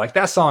there. So like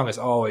that song is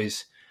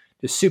always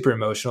just super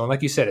emotional. And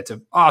like you said, it's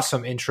an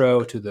awesome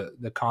intro to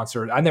the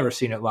concert. I've never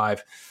seen it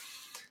live.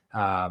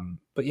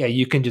 But yeah,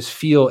 you can just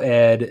feel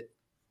Ed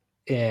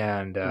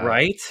and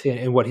right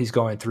and what he's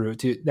going through.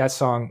 Dude, that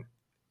song,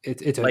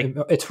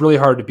 it's really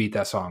hard to beat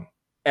that song.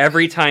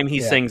 Every time he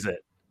sings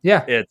it,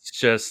 it's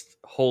just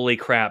holy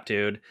crap,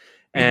 dude.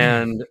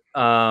 And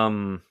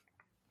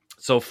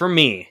so for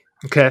me,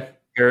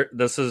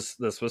 this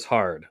was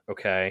hard.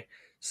 Okay,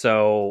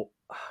 so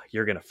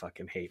you're gonna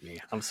fucking hate me.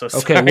 I'm so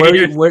sorry.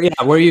 Okay, where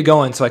are you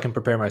going so I can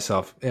prepare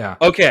myself? Yeah.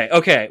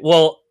 Okay.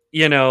 Well,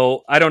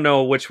 I don't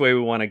know which way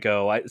we want to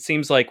go. It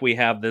seems like we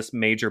have this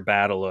major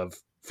battle of,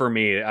 for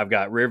me, I've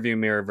got Rearview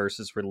Mirror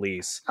versus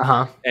Release.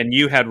 And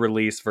you had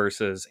Release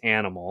versus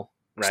Animal,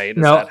 right?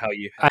 Is that how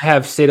you... I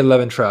have State of Love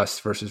and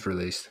Trust versus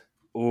Release.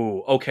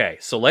 Ooh, okay.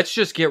 So let's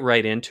just get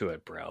right into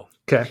it, bro.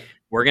 Okay.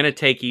 We're going to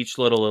take each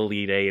little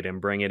Elite Eight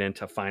and bring it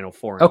into Final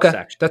Four. Okay,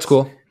 sections. that's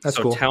cool.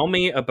 So tell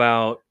me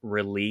about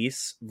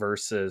Release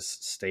versus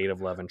State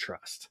of Love and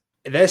Trust.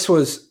 This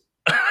was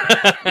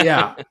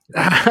Yeah.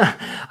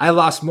 I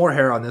lost more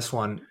hair on this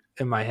one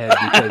in my head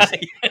because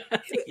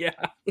yeah.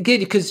 Again,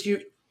 because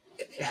you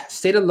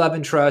State of Love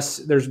and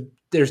Trust,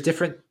 there's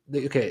different.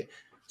 Okay,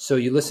 so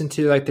you listen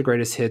to like the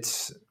greatest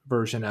hits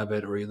version of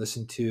it, or you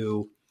listen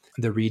to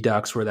the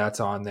Redux where that's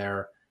on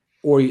there,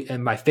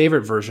 and my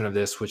favorite version of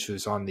this, which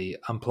was on the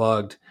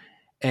Unplugged,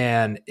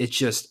 and it's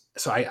just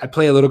so I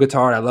play a little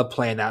guitar and I love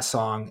playing that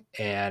song,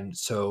 and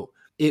so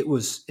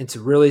it's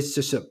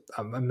just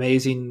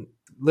amazing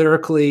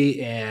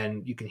lyrically,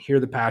 and you can hear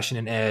the passion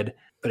in Ed.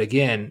 But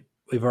again,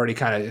 we've already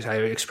I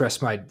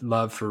expressed my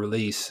love for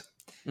Release.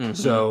 Mm-hmm.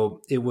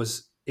 So it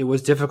was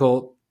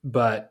difficult,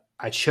 but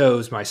I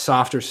chose my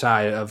softer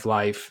side of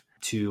life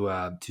to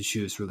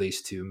choose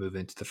Release to move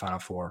into the final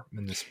four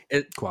in this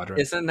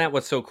quadrant. Isn't that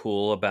what's so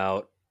cool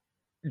about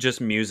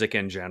just music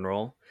in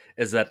general?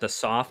 Is that the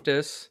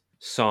softest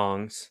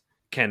songs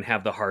can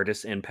have the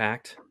hardest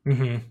impact?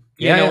 Mm-hmm.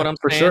 You know what I'm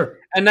saying? For sure.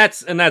 And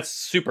that's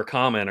super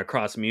common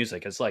across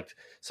music. It's like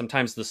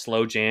sometimes the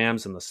slow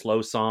jams and the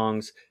slow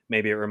songs,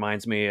 maybe it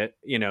reminds me,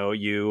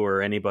 you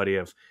or anybody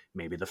of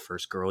maybe the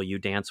first girl you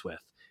dance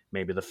with,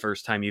 maybe the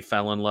first time you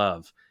fell in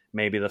love,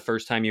 maybe the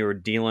first time you were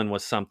dealing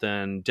with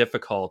something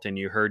difficult and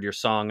you heard your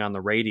song on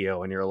the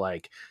radio and you're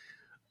like,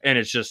 and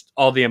it's just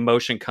all the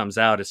emotion comes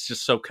out. It's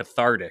just so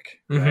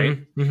cathartic, right?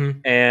 Mm-hmm. Mm-hmm.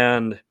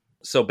 And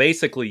so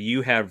basically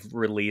you have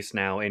Release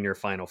now in your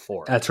final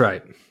four. That's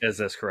right. Is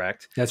this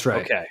correct? That's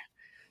right. Okay.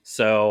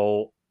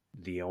 So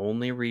the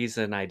only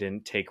reason I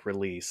didn't take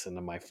Release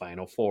into my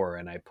final four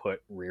and I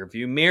put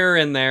Rearview Mirror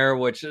in there,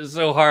 which is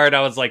so hard.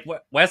 I was like,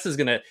 Wes is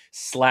going to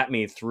slap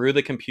me through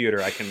the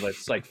computer. I can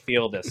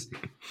feel this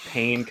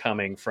pain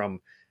coming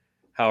from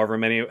how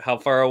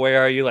far away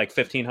are you? Like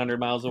 1,500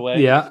 miles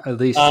away? Yeah, at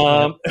least.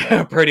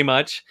 Pretty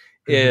much.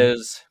 Mm-hmm.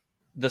 Is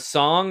the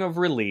song of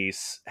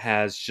Release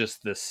has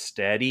just the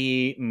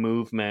steady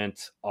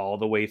movement all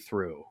the way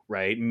through,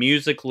 right?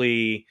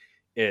 Musically,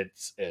 it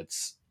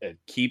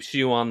keeps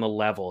you on the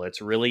level.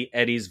 It's really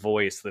Eddie's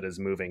voice that is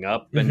moving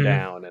up and mm-hmm.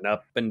 down and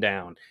up and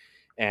down.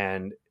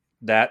 And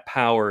that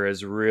power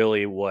is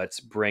really what's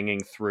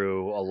bringing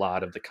through a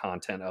lot of the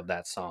content of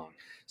that song.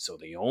 So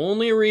the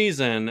only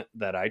reason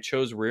that I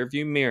chose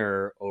Rearview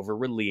Mirror over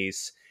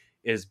Release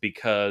is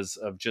because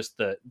of just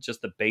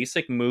the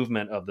basic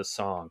movement of the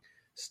song.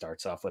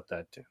 Starts off with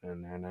that.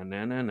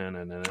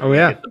 Oh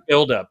yeah.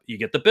 You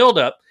get the build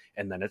up,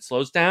 and then it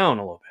slows down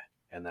a little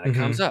bit, and then it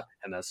comes up,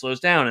 and then it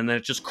slows down, and then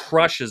it just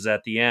crushes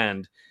at the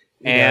end.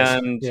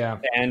 And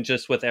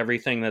just with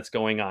everything that's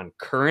going on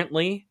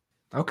currently.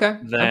 Okay.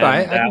 Then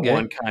that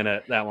one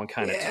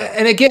kind of.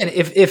 And again,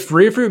 if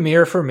Rearview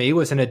Mirror for me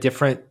was in a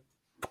different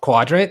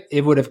quadrant,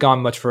 it would have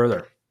gone much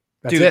further.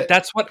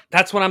 That's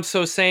what I'm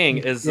so saying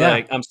is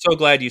like, I'm so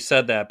glad you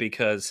said that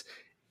because,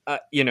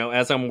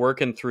 as I'm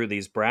working through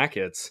these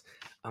brackets,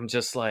 I'm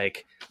just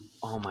like,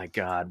 oh my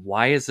God,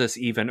 why is this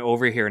even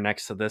over here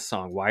next to this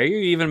song? Why are you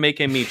even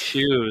making me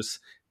choose?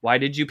 Why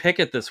did you pick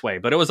it this way?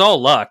 But it was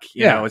all luck.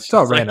 You know, it's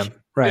all random.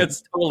 Right.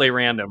 It's totally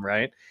random.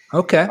 Right.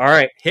 Okay. All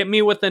right. Hit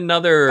me with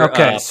another.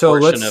 Okay. So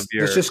let's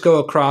just go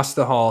across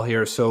the hall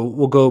here. So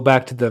we'll go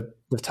back to the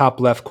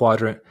top left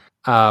quadrant,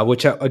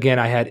 which again,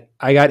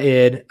 I got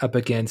Id up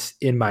against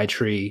In My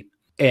Tree.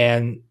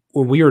 And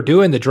when we were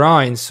doing the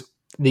drawings,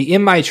 the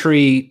In My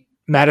Tree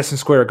Madison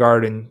Square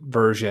Garden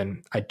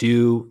version, I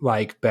do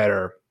like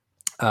better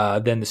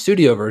than the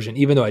studio version,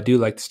 even though I do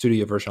like the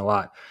studio version a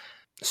lot.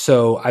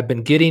 So I've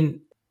been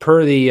getting,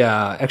 per the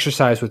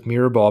exercise with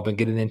Mirrorball, I've been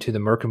getting into the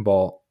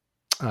Merkenball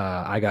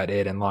I Got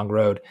Id and Long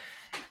Road.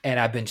 And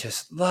I've been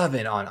just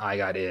loving on I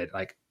Got Id.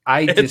 Like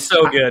it's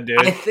so good, dude.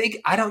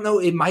 I don't know,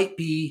 it might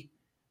be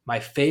my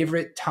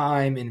favorite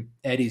time in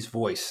Eddie's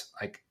voice.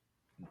 Like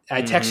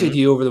I texted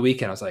you over the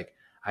weekend. I was like,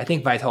 I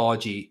think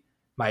Vitalogy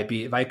might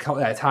be, if I call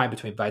that time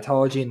between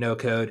Vitalogy and No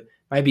Code,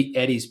 might be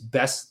Eddie's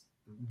best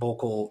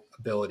vocal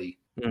ability.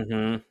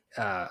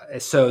 Mm-hmm.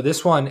 So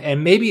this one,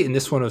 and maybe in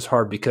this one it was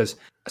hard because,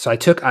 so I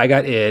took I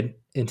Got Id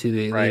into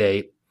the Elite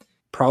Eight,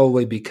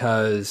 probably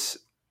because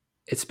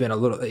it's been a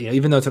little,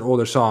 even though it's an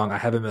older song, I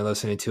haven't been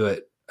listening to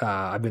it.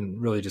 I've been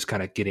really just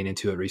kind of getting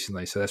into it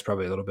recently. So that's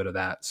probably a little bit of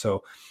that.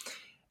 So,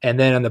 and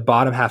then on the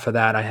bottom half of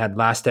that, I had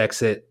Last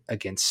Exit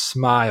against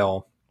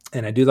Smile.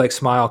 And I do like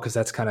Smile because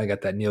that's kind of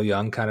got that Neil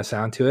Young kind of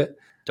sound to it.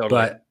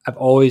 Totally. But I've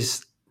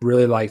always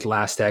really liked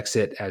Last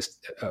Exit as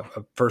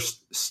a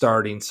first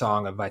starting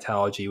song of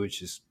Vitalogy,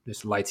 which is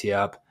just lights you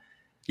up.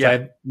 So I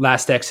have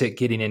Last Exit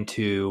getting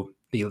into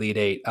the Elite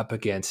Eight up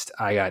against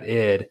I Got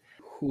Id.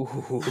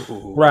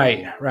 Ooh,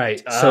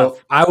 right. So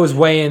I was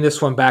weighing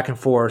this one back and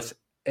forth.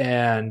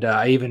 And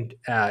I even,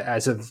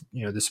 as of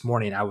this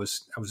morning, I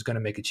was going to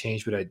make a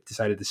change, but I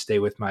decided to stay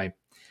with my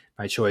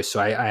choice.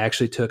 So I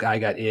actually took I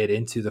Got Id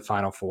into the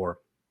final four.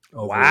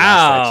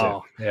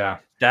 Wow. Yeah.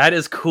 That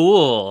is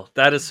cool.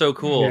 That is so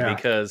cool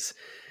because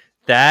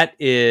that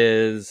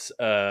is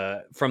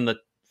from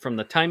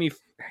the time you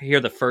hear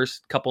the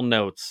first couple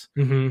notes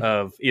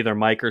of either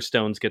Mike or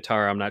Stone's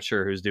guitar. I'm not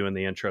sure who's doing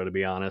the intro, to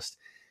be honest.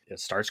 it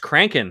starts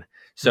cranking.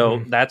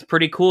 So that's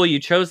pretty cool. You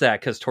chose that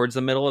because towards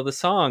the middle of the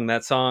song,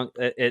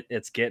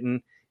 it's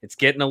getting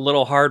a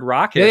little hard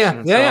rockish.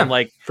 Yeah. I'm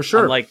like, for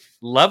sure. I'm like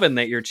loving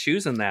that you're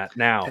choosing that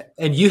now.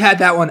 And you had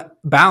that one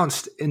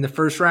bounced in the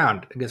first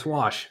round against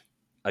Wash.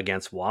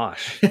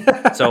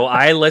 So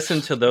I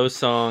listened to those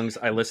songs.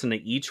 I listened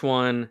to each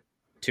one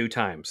 2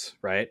 times,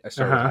 right? I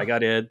started I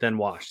Got Id, then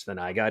Wash, then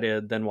I Got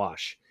Id, then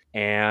Wash.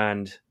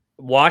 And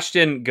Wash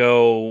didn't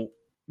go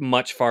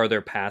much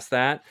farther past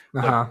that.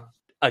 But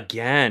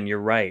again, you're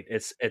right.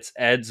 It's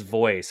Ed's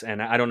voice.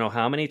 And I don't know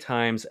how many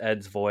times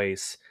Ed's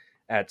voice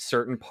at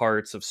certain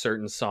parts of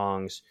certain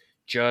songs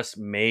just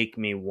make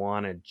me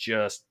want to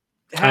just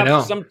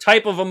have some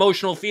type of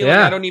emotional feeling.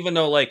 I don't even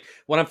know like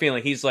what I'm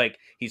feeling.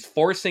 He's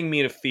forcing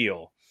me to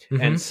feel.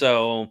 And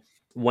so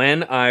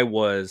when I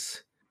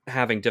was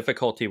having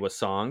difficulty with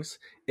songs,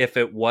 if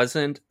it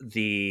wasn't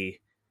the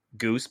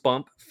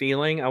goosebump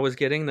feeling I was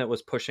getting that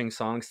was pushing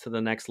songs to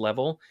the next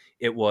level,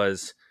 it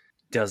was,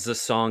 does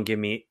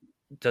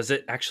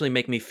it actually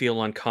make me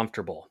feel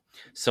uncomfortable?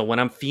 So when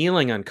I'm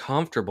feeling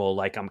uncomfortable,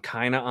 like I'm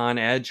kind of on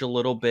edge a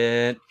little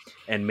bit,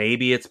 and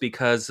maybe it's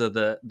because of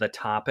the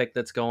topic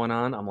that's going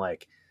on, I'm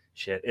like,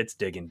 shit, it's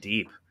digging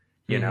deep,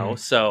 you know?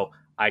 So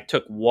I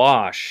took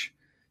Wash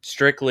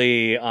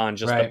strictly on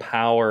just the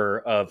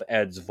power of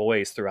Ed's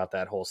voice throughout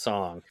that whole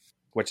song,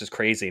 which is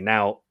crazy.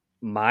 Now,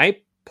 my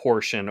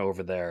portion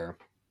over there,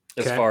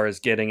 as far as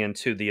getting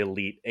into the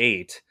Elite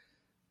 8,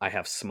 I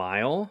have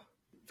Smile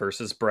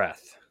versus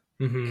Breath.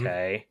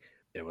 Okay.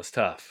 It was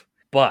tough,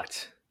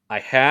 but I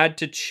had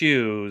to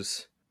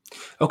choose.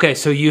 Okay.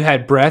 So you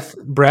had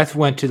Breath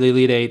went to the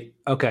Elite 8.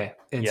 Okay.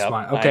 And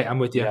Smile. Okay. I'm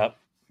with you. Yep.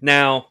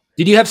 Now,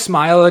 did you have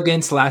Smile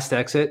against Last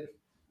Exit?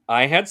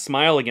 I had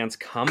Smile against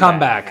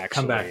Comeback.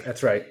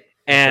 That's right.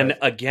 And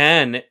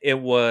again, it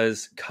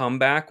was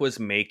Comeback was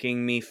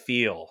making me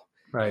feel.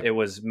 Right. It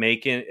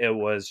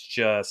was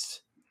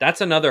just,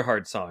 that's another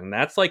hard song.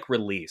 That's like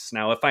Release.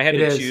 Now, if I had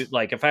to choose,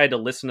 like if I had to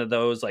listen to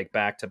those like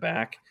back to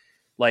back,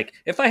 like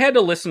if I had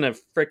to listen to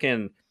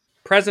freaking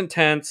Present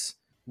Tense,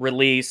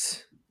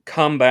 Release,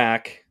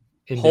 Comeback,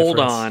 Hold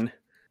On.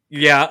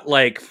 Yeah,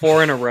 like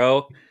 4 in a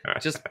row.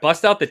 Just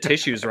bust out the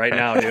tissues right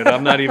now, dude.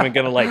 I'm not even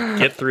gonna like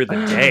get through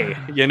the day.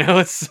 You know,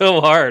 it's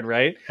so hard,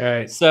 right? All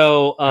right.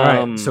 So,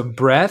 so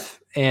Breath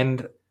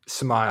and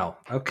Smile.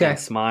 Okay. And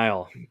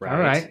Smile. Right. All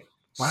right.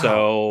 Wow.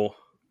 So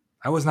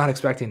I was not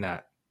expecting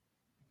that.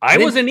 I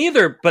wasn't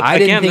either. But I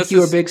didn't think you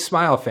were a big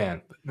Smile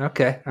fan.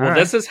 Okay. Well,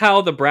 this is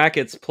how the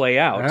brackets play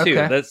out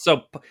too.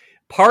 So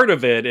part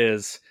of it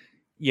is,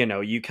 you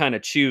know, you kind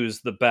of choose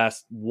the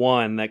best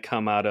one that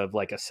come out of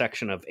like a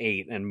section of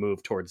 8 and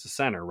move towards the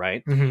center,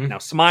 right? Now,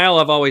 Smile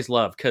I've always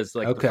loved because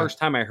like the first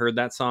time I heard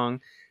that song,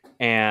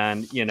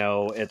 and you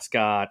know, it's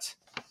got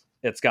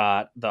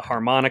the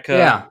harmonica.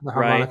 Yeah, the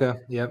harmonica.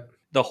 Right? Yep.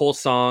 The whole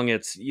song,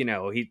 it's, you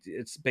know,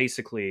 it's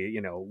basically,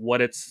 you know,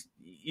 what it's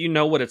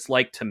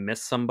like to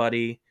miss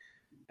somebody.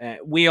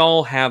 We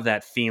all have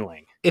that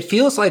feeling. It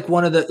feels like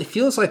one of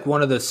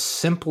the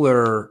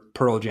simpler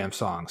Pearl Jam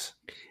songs.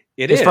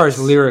 As far as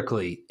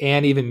lyrically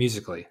and even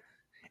musically.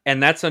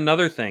 And that's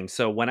another thing.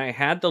 So when I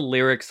had the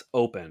lyrics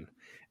open,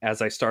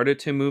 as I started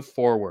to move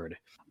forward,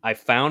 I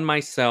found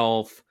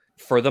myself,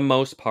 for the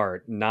most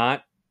part,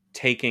 not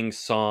taking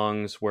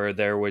songs where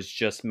there was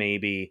just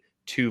maybe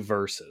 2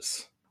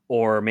 verses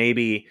or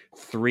maybe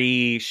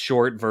 3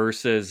 short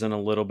verses and a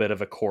little bit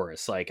of a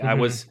chorus. Like I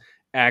was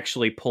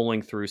actually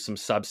pulling through some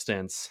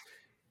substance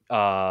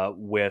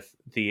with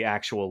the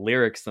actual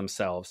lyrics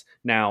themselves.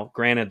 Now,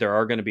 granted, there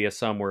are going to be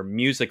some where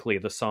musically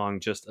the song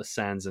just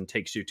ascends and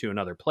takes you to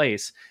another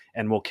place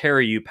and will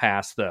carry you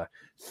past the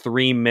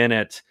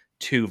 3-minute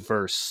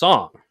 2-verse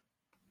song,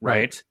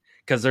 right?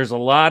 Because there's a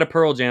lot of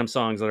Pearl Jam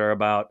songs that are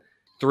about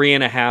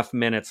 3.5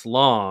 minutes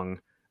long,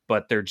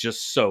 but they're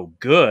just so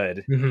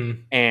good.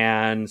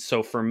 And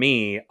so for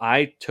me,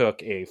 I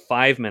took a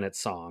 5-minute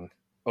song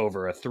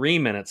over a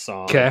 3-minute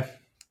song. Okay.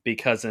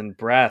 Because in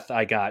Breath,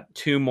 I got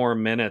 2 more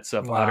minutes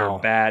of utter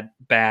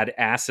bad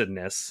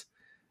acidness,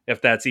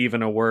 if that's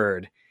even a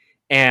word.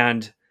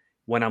 And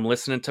when I'm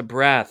listening to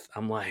Breath,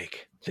 I'm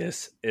like,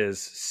 this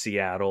is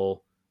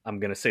Seattle.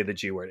 I'm going to say the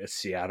G word. It's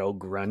Seattle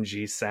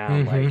grungy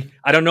sound. Like,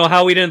 I don't know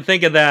how we didn't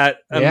think of that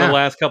in the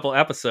last couple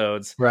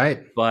episodes.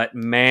 Right. But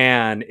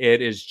man,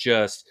 it is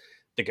just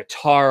the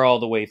guitar all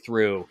the way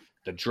through,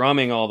 the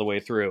drumming all the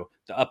way through,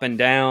 the up and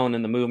down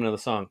and the movement of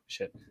the song.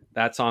 Shit.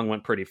 That song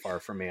went pretty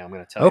far for me. I'm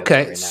going to tell you.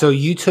 Okay, right so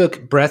you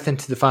took Breath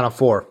into the Final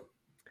Four.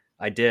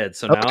 I did.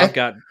 So now I've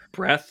got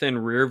Breath and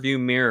Rearview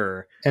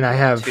Mirror. And I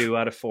have 2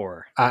 out of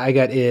 4. I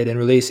Got Id and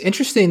Release.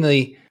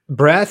 Interestingly,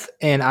 Breath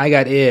and I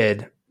Got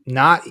Id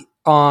not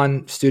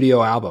on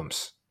studio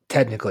albums,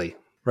 technically,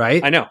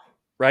 right? I know,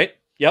 right?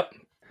 Yep.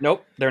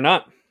 Nope, they're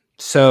not.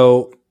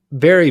 So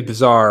very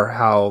bizarre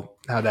how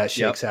that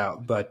shakes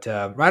out. But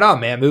right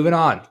on, man. Moving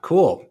on.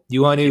 Cool.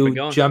 You want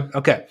to jump?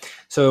 Okay.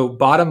 So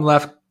bottom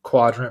left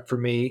quadrant for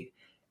me,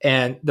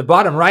 and the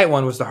bottom right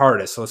one was the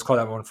hardest. So let's call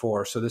that one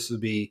 4. So this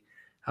would be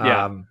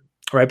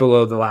right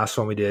below the last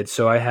one we did.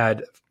 So I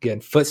had,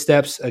 again,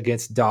 Footsteps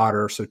against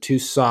Daughter. So 2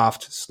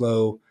 soft,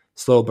 slow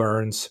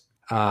burns.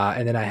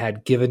 And then I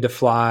had Given to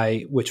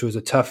Fly, which was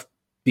a tough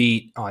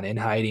beat on In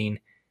Hiding,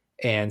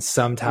 and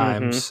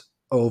Sometimes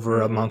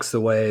over Amongst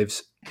the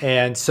Waves.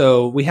 And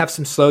so we have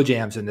some slow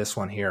jams in this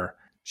one here.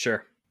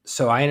 Sure.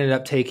 So I ended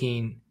up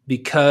taking,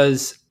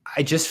 because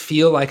I just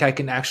feel like I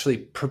can actually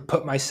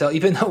put myself,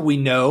 even though we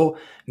know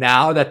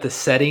now that the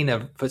setting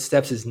of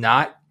Footsteps is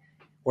not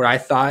where I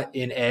thought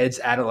in Ed's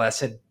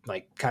adolescent,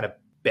 like kind of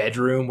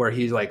bedroom where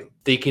he's like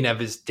thinking of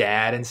his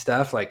dad and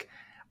stuff. Like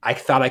I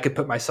thought I could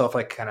put myself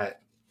like kind of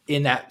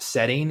in that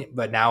setting,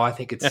 but now I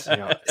think it's,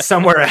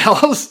 somewhere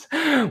else,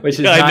 which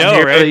is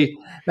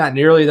not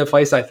nearly the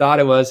place I thought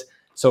it was.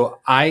 So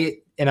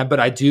but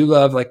I do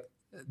love like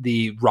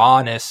the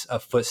rawness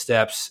of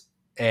Footsteps,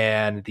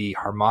 and the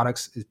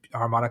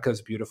harmonica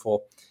is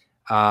beautiful.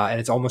 And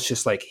it's almost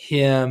just like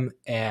him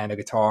and a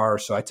guitar.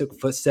 So I took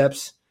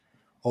Footsteps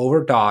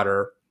over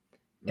Daughter.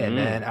 And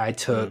then I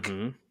took,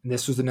 and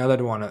this was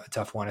another one, a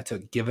tough one. I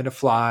took Given to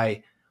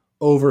Fly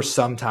over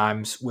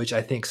Sometimes, which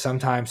I think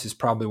Sometimes is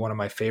probably one of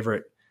my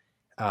favorite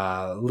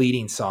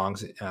leading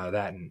songs,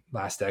 that and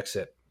Last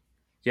Exit.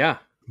 Yeah.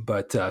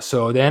 But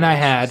so then I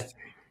had,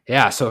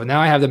 so now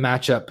I have the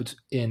matchup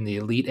in the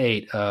Elite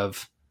 8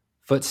 of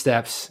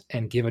Footsteps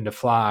and Given to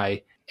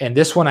Fly. And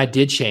this one I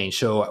did change.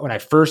 So when I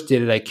first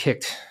did it, I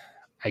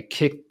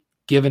kicked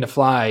Given to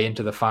Fly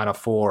into the final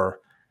 4.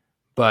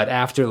 But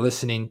after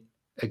listening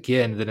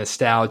again, the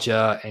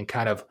nostalgia, and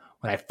kind of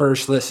when I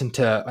first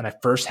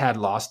had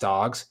Lost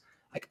Dogs,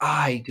 like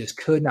I just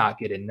could not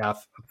get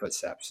enough of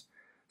Footsteps.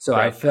 So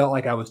I felt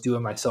like I was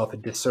doing myself a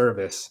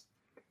disservice.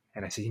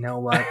 And I said, you know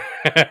what?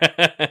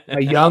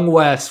 A young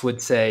Wes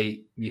would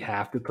say, you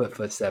have to put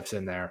Footsteps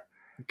in there.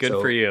 Good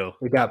for you.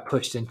 We got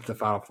pushed into the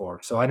final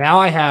 4. So now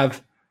I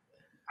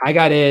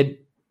got Ed,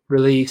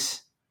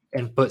 Release,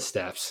 and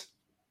Footsteps.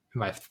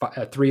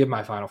 3 of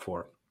my final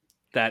 4.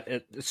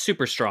 It's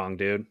super strong,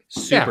 dude.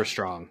 Super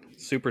strong.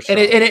 And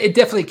it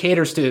definitely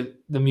caters to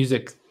the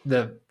music,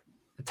 the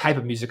type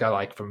of music I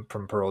like from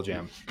Pearl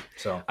Jam.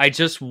 So I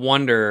just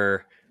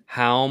wonder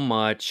how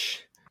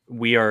much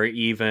we are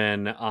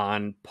even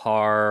on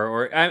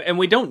par, and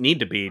we don't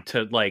need to be,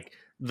 to like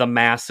the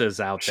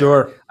masses out there.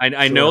 Sure.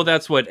 I know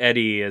that's what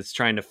Eddie is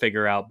trying to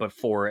figure out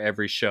before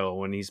every show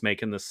when he's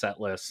making the set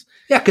list.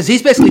 Yeah, because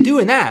he's basically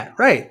doing that,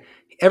 right?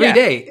 Every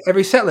day,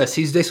 every set list,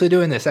 he's basically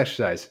doing this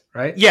exercise,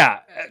 right?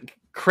 Yeah.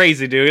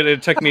 Crazy, dude.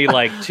 It took me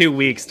like 2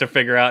 weeks to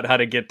figure out how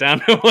to get down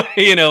to,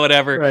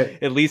 whatever.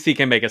 Right. At least he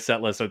can make a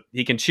set list. So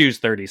he can choose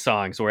 30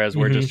 songs, whereas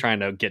we're just trying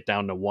to get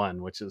down to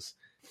 1, which is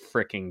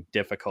freaking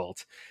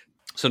difficult.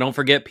 So don't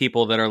forget,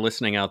 people that are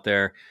listening out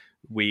there,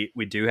 we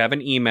do have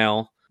an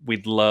email.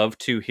 We'd love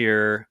to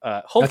hear,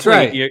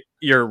 hopefully,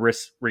 your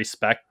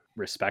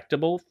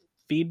respectable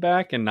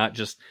feedback and not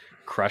just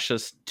crush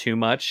us too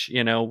much.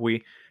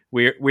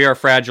 We are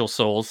fragile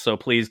souls, so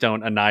please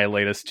don't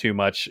annihilate us too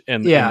much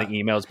in the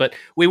emails. But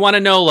we want to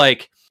know,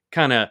 like,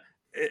 kind of,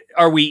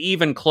 are we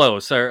even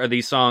close? Are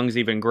these songs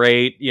even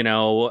great?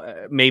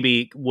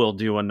 Maybe we'll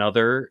do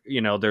another.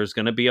 There's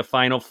going to be a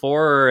Final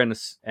 4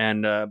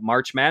 and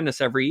March Madness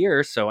every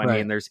year. So, I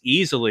mean, there's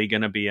easily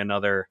going to be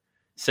another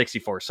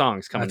 64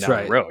 songs coming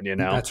down the road,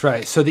 That's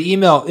right. So the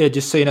email,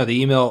 just so you know,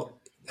 the email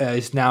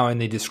is now in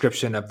the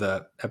description of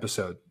the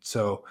episode.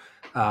 So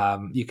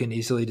you can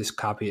easily just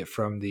copy it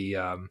from the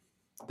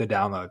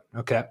download.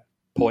 Okay.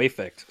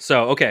 Perfect.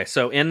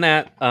 So in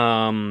that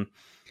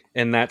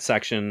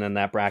section, in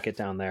that bracket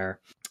down there,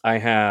 I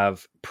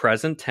have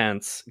Present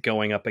Tense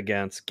going up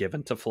against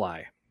Given to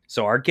Fly.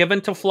 So our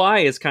Given to Fly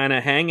is kind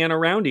of hanging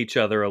around each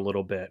other a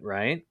little bit,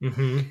 right?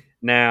 Mm-hmm.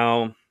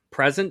 Now,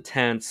 Present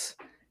Tense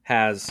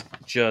has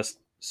just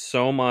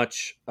so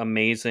much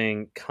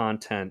amazing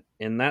content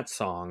in that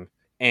song.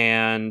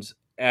 And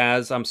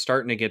as I'm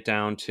starting to get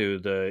down to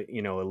the,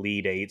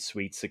 Elite 8,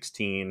 Sweet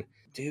 16,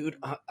 dude,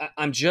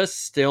 I'm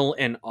just still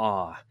in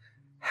awe.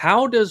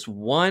 How does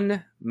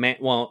one man,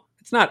 well,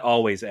 it's not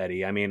always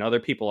Eddie. I mean, other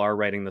people are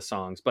writing the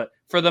songs, but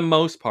for the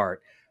most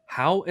part,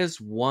 how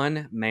is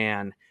one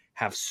man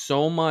have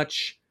so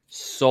much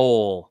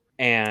soul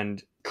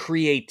and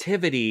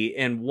creativity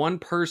in one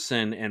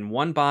person and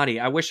one body?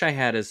 I wish I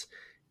had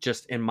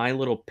just in my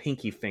little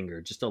pinky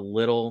finger, just a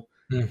little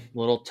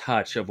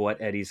touch of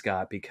what Eddie's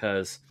got,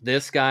 because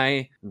this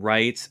guy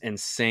writes and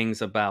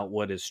sings about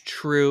what is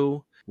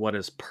true, what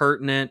is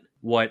pertinent,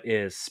 what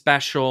is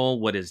special,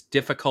 what is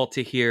difficult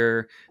to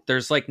hear.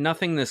 There's like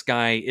nothing this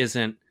guy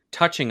isn't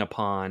touching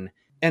upon,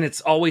 and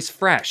it's always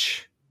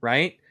fresh,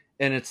 right?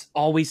 And it's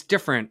always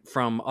different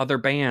from other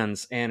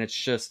bands, and it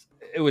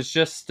was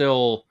just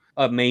still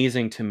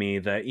amazing to me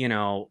that,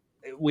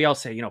 we all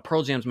say,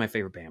 Pearl Jam's my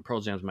favorite band.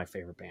 Pearl Jam's my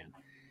favorite band.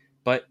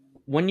 But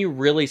when you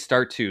really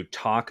start to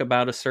talk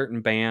about a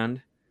certain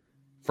band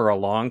for a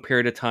long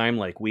period of time,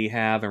 like we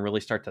have, and really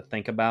start to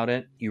think about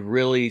it, you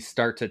really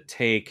start to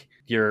take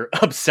your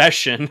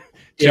obsession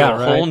to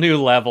a whole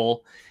new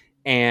level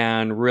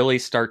and really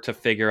start to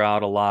figure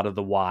out a lot of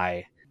the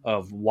why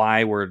of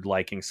why we're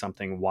liking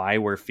something, why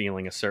we're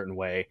feeling a certain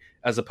way,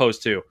 as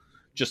opposed to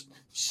just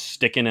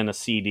sticking in a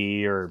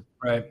CD or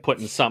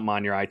putting something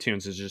on your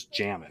iTunes and just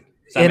jamming.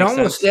 Does that make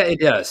sense? Yeah, it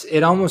does.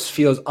 It almost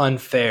feels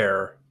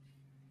unfair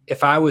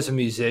if I was a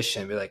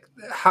musician, be like,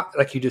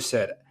 like you just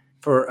said,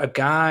 for a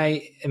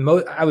guy, and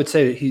I would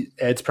say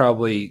Ed's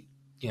probably,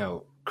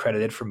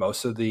 credited for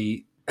most of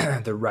the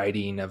the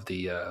writing of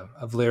the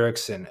of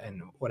lyrics and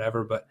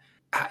whatever, but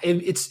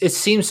it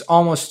seems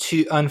almost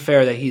too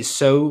unfair that he's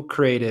so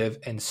creative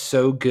and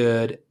so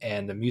good,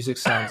 and the music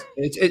sounds.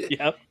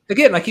 Yep.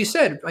 Again, like you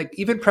said, like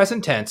even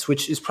Present Tense,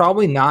 which is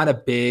probably not a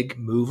big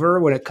mover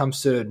when it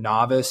comes to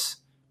novice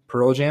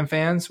Pearl Jam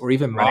fans, or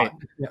even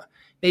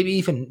maybe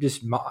even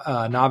just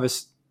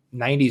novice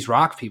 90s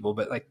rock people,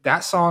 but like that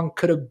song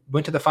could have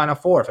went to the Final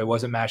Four if it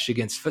wasn't matched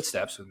against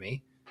Footsteps with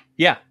me.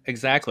 Yeah,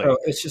 exactly. So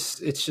it's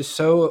just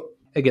so,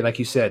 again, like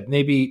you said,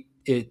 maybe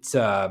it's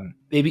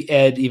maybe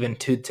Ed even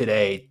to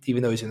today,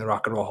 even though he's in the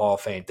Rock and Roll Hall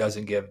of Fame,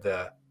 doesn't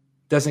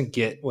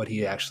get what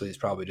he actually is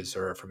probably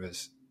deserved from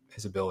his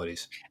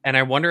abilities. And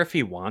I wonder if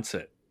he wants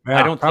it. Yeah,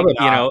 I don't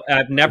think,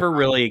 I've never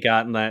really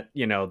gotten that,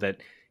 that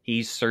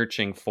he's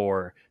searching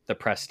for the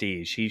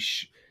prestige.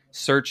 He's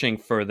searching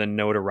for the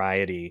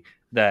notoriety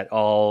that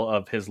all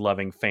of his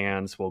loving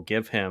fans will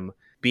give him,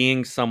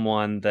 being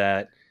someone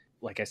that,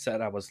 like I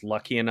said, I was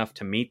lucky enough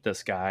to meet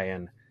this guy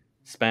and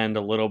spend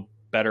a little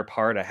better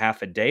part of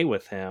half a day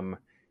with him.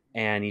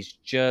 And he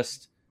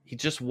just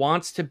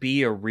wants to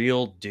be a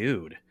real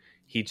dude.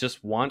 He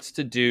just wants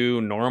to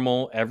do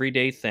normal,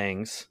 everyday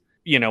things,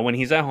 when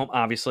he's at home,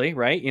 obviously,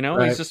 right? He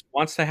just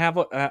wants to have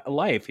a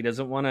life. He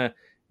doesn't want to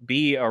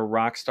be a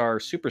rock star,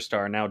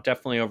 superstar. Now,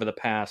 definitely over the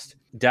past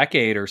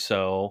decade or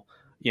so,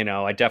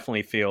 I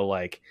definitely feel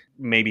like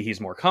maybe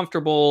he's more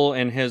comfortable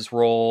in his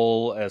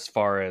role as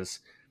far as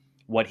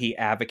what he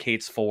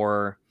advocates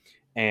for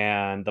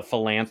and the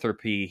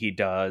philanthropy he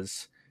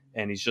does.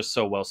 And he's just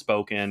so well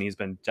spoken. He's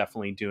been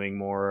definitely doing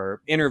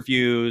more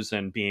interviews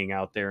and being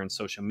out there in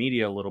social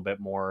media a little bit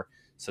more.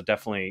 So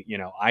definitely,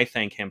 I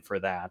thank him for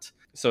that.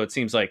 So it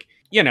seems like,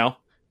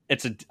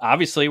 it's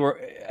obviously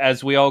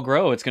as we all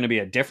grow, it's going to be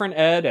a different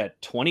Ed at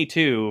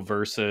 22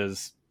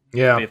 versus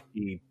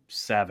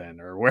 57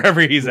 or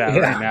wherever he's at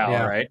right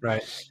now.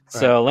 Right.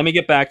 So let me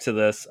get back to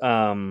this.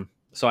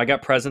 So I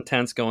got Present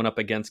Tense going up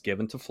against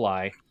Given to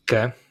Fly.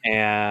 Okay.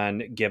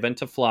 And Given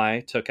to Fly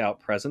took out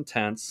Present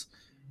Tense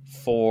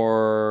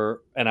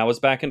and I was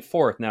back and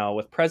forth. Now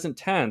with Present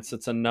Tense,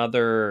 it's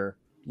another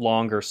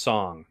longer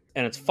song.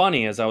 And it's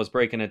funny, as I was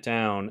breaking it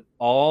down,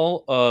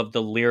 all of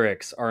the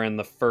lyrics are in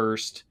the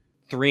first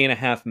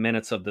 3.5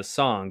 minutes of the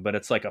song, but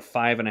it's like a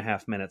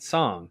 5.5 minute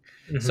song.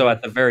 Mm-hmm. So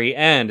at the very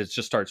end, it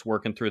just starts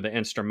working through the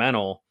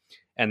instrumental.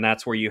 And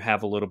that's where you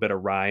have a little bit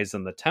of rise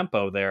in the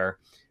tempo there.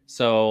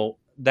 So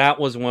that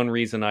was one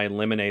reason I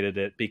eliminated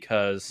it,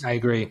 because I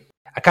agree.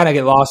 I kind of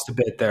get lost a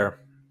bit there.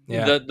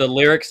 Yeah. The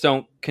lyrics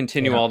don't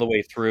continue all the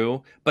way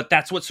through, but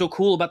that's what's so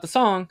cool about the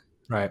song.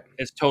 Right.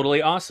 It's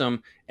totally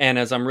awesome. And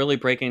as I'm really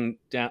breaking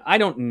down, I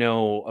don't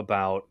know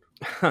about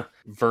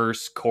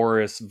verse,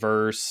 chorus,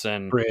 verse,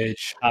 and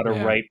bridge, how to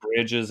write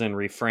bridges and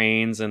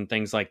refrains and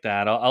things like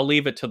that. I'll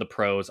leave it to the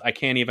pros. I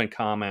can't even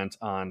comment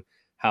on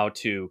how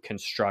to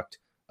construct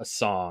a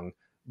song,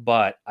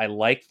 but I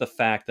like the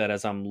fact that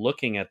as I'm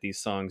looking at these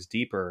songs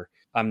deeper,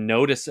 I'm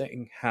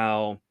noticing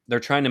how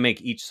they're trying to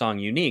make each song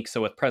unique.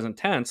 So with Present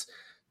Tense,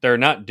 they're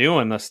not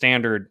doing the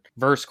standard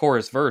verse,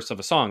 chorus, verse of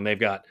a song. They've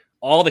got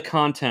all the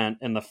content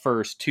in the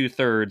first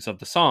 2/3 of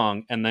the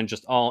song and then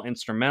just all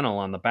instrumental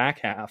on the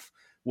back half,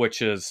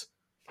 which is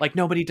like,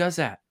 nobody does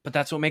that, but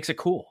that's what makes it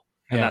cool.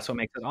 And that's what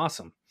makes it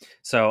awesome.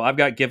 So I've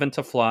got Given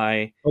to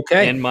Fly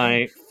in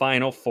my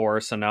final four.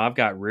 So now I've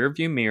got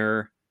Rearview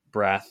Mirror,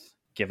 Breath,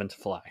 Given to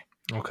Fly.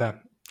 Okay.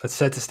 Let's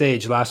set the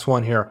stage. Last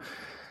one here.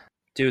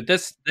 Dude,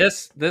 this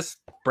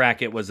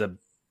bracket was a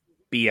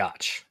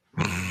biatch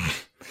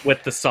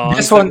with the songs.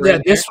 This one,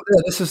 this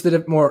was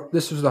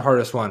the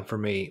hardest one for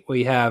me.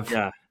 We have,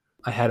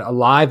 I had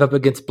Alive up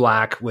against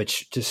Black,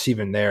 which just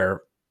even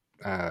there,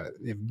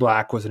 if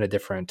Black was in a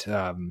different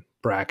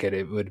bracket,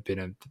 it would have been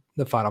in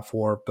the Final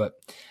Four. But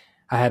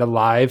I had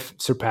Alive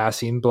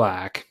surpassing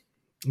Black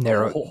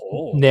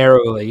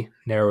narrowly.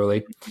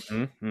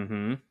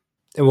 Mm-hmm.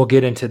 And we'll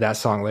get into that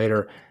song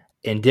later.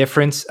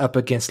 Indifference up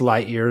against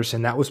Light Years,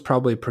 and that was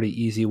probably a pretty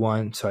easy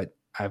one. So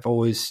I've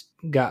always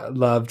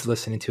loved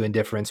listening to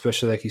Indifference,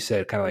 especially like you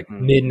said, kind of like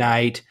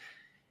midnight.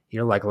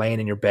 You're like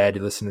laying in your bed to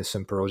listen to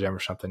some Pearl Jam or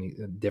something.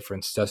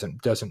 Indifference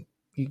doesn't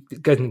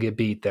get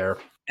beat there.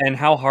 And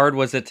how hard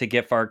was it to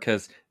get far?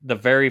 Because the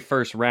very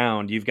first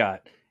round, you've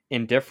got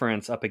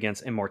Indifference up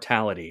against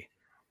Immortality.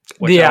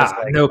 Yeah,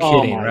 like, no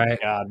kidding, right?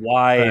 God,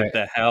 why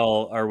the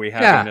hell are we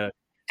having to?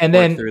 And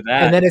then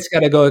it's got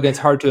to go against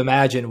Hard to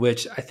Imagine,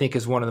 which I think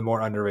is one of the more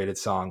underrated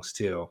songs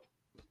too.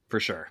 For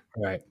sure.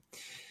 Right.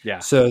 Yeah.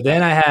 So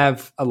then I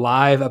have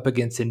Alive up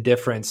against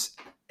Indifference,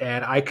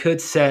 and I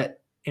could set,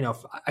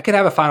 I could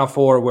have a Final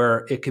Four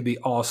where it could be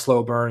all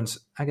slow burns.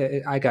 I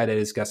got it.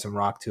 It's got some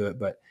rock to it,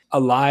 but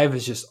Alive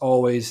is just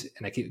always,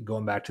 and I keep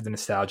going back to the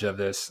nostalgia of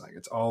this. Like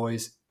it's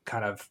always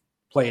kind of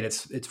played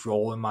its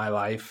role in my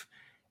life.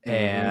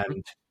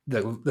 And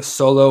the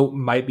solo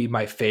might be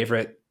my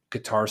favorite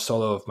guitar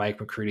solo of Mike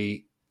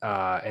McCready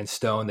and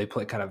Stone. They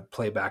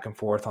play back and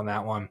forth on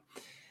that one.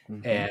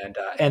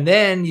 And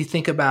then you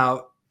think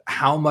about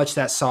how much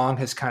that song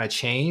has kind of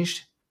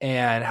changed,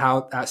 and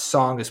how that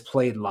song is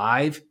played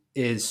live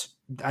is,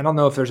 I don't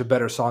know if there's a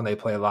better song they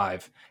play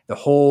live. The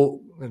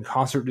whole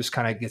concert just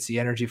kind of gets the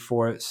energy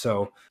for it.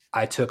 So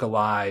I took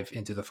Alive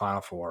into the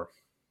Final Four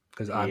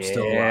because I'm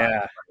still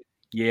alive.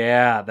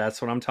 Yeah,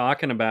 that's what I'm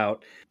talking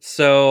about.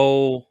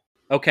 So,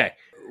 okay.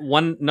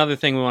 Another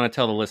thing we want to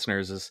tell the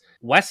listeners is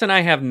Wes and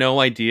I have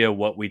no idea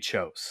what we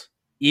chose.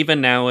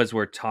 Even now, as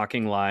we're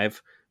talking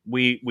live,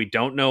 we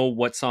don't know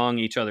what song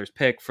each other's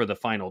pick for the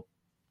final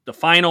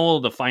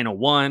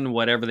one,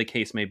 whatever the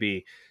case may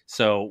be.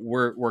 So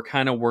we're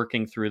kind of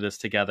working through this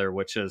together,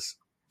 which is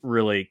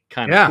really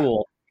kind of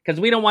cool, because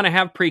we don't want to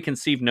have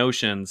preconceived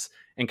notions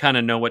and kind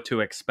of know what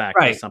to expect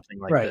with something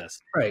like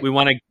this. We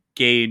want to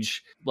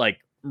gauge like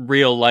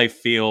real life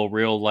feel,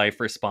 real life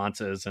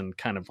responses, and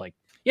kind of like,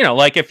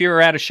 like if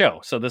you're at a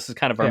show. So this is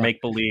kind of our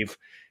make-believe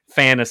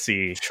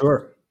fantasy.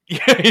 Sure.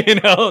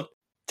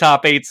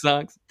 Top 8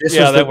 songs.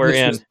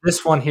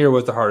 This one here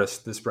was the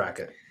hardest, this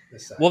bracket.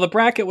 Well, the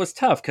bracket was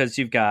tough because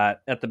you've got,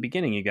 at the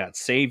beginning, you got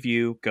Save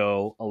You,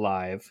 Go,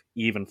 Alive,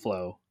 Even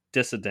Flow,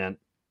 Dissident,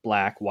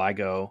 Black, Why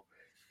Go,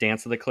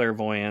 Dance of the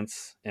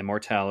Clairvoyants,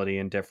 Immortality,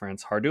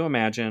 Indifference, Hard to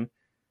Imagine,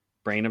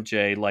 Brain of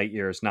J, Light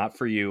Years, Not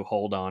For You,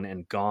 Hold On,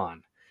 and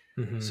Gone.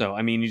 So,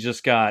 I mean, you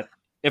just got,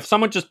 if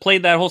someone just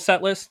played that whole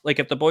set list, like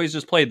if the boys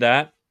just played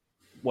that,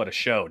 what a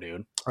show,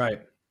 dude.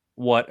 Right.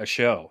 What a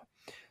show.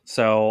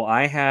 So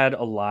I had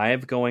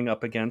Alive going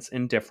up against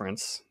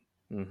Indifference.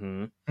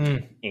 And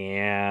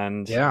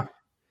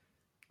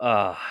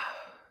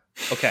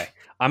okay,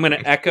 I'm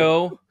gonna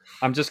echo.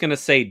 I'm just gonna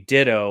say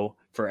ditto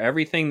for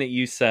everything that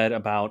you said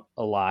about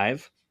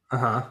Alive,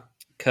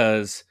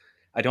 because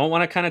I don't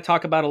want to kind of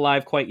talk about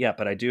Alive quite yet,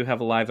 but I do have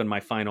Alive in my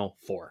final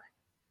 4.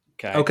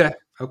 Okay.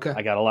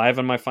 I got Alive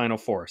in my final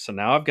 4, so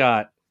now I've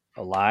got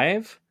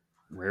Alive,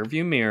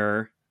 Rearview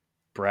Mirror,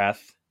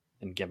 Breath,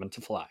 and Given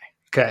to Fly.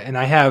 Okay, and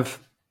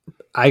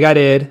I got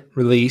Id,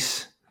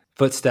 Release,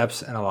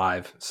 Footsteps, and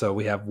Alive. So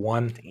we have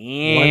one.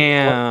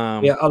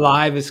 Damn.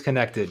 Alive is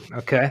connected.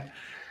 Okay.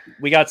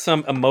 We got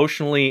some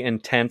emotionally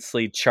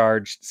intensely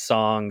charged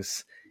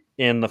songs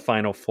in the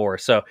final 4.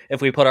 So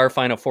if we put our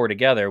final 4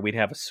 together, we'd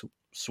have a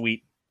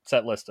sweet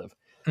set list of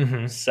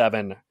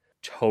 7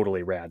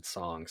 totally rad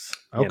songs.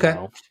 Okay.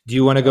 Do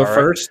you want to go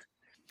first?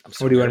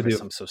 What do you want to do?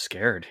 I'm so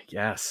scared.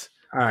 Yes.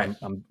 All right.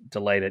 I'm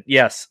delighted.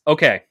 Yes.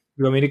 Okay.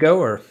 You want me to go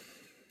or?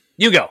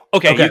 You go.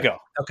 Okay. You go.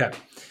 Okay.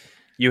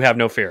 You have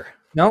no fear.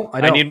 No,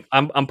 I don't.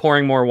 I'm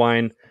pouring more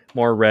wine,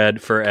 more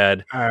red for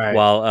Ed, all right,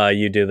 while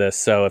you do this.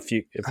 So if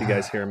you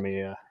guys hear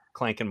me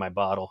clanking my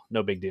bottle,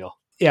 no big deal.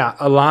 Yeah,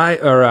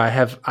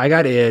 I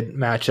got Id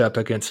match up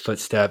against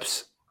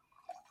Footsteps.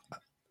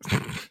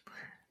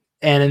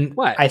 And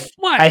what? I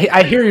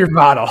hear your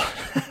bottle.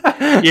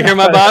 You hear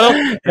my bottle?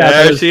 Yeah,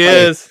 there she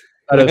is.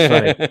 That is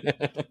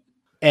funny.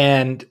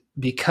 And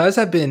because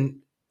I've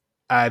been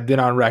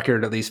on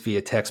record, at least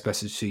via text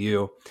message to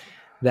you,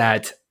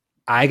 that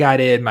I Got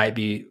Id might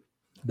be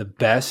the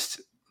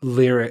best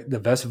lyric, the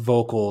best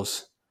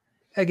vocals.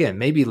 Again,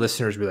 maybe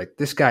listeners will be like,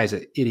 this guy's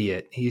an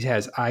idiot. He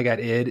has I Got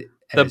Id.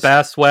 The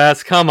best,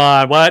 Wes. Come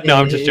on. What? No,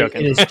 I'm just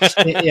joking.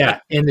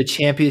 In the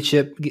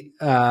championship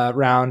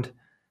round.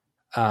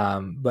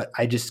 But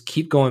I just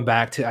keep going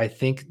back to, I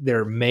think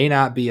there may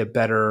not be a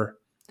better,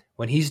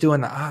 when he's doing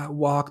the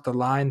walk the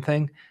line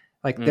thing,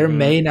 like there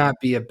may not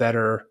be a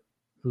better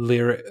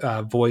lyric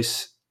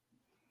voice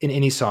in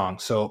any song.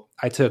 So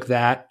I took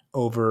that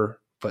over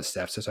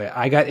Footsteps. So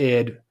I got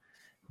Id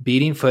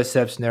beating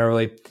Footsteps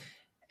narrowly.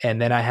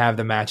 And then I have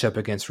the matchup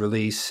against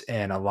Release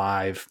and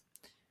Alive,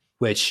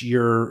 which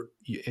you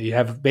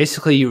have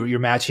basically you're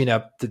matching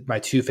up my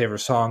 2 favorite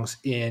songs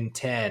in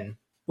 10,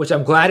 which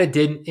I'm glad it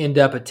didn't end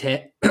up a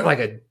 10, like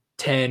a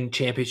 10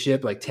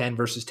 championship, like 10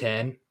 versus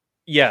 10.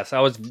 Yes, I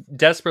was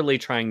desperately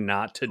trying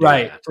not to do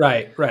that.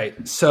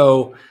 Right.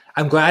 So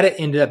I'm glad it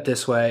ended up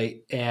this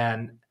way,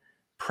 and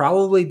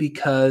probably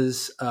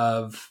because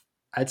of,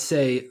 I'd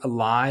say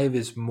Alive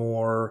is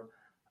more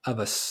of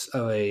a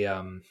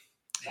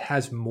it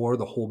has more of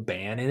the whole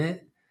band in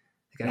it.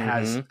 Like it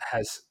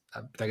has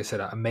like I said,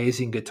 an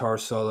amazing guitar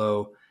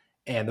solo,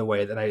 and the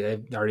way that I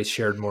already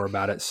shared more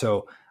about it.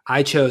 So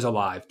I chose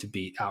Alive to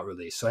beat out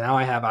Release. So now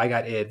I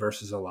got Id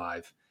versus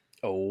Alive.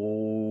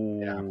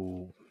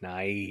 Oh,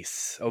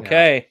 nice.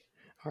 Okay.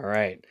 Yeah. All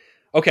right.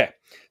 Okay.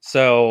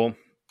 So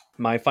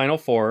my final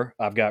 4,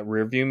 I've got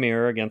Rearview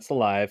Mirror against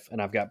Alive,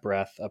 and I've got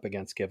Breath up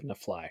against Given to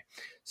Fly.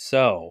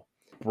 So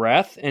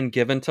Breath and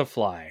Given to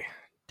Fly.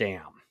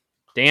 Damn.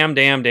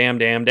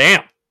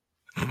 I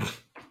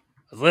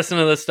was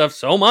listening to this stuff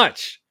so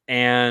much,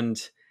 and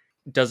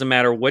it doesn't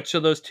matter which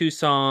of those 2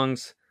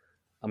 songs,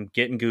 I'm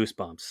getting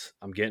goosebumps.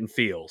 I'm getting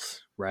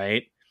feels,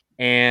 right?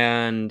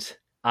 And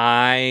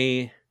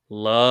I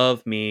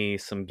love me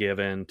some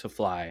Given to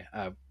Fly.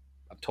 I've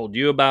told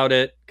you about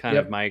it, kind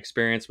of my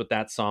experience with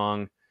that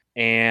song,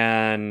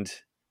 and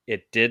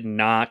it did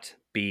not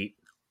beat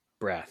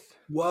Breath.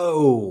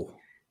 Whoa.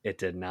 It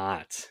did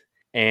not.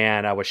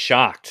 And I was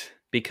shocked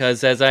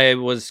because as I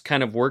was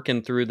kind of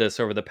working through this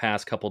over the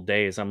past couple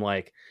days, I'm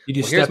like,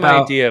 here's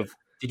my idea of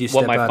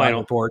what my final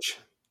on the porch.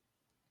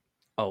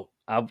 Oh,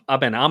 I've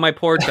been on my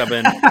porch. I've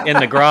been in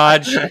the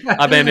garage.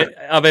 I've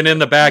been in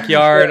the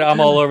backyard. I'm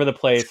all over the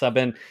place. I've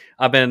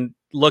been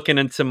looking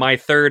into my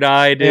third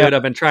eye, dude. Yeah.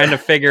 I've been trying to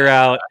figure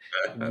out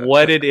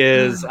what it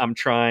is I'm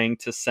trying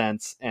to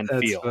sense and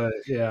feel.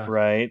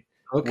 Right.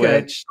 Okay.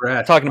 Which,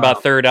 talking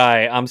about third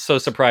eye, I'm so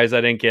surprised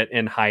I didn't get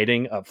In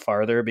Hiding up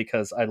farther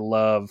because I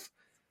love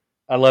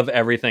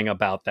everything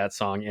about that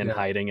song, In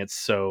Hiding. It's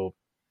so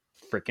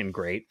freaking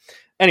great.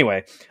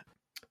 Anyway,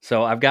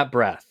 so I've got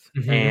Breath.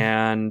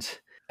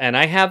 And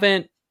I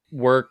haven't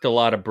worked a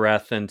lot of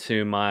Breath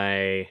into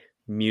my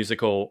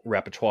musical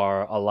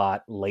repertoire a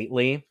lot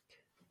lately.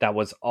 That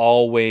was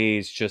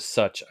always just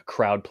such a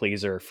crowd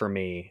pleaser for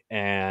me.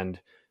 And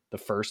the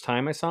first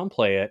time I saw him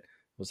play it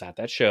was at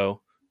that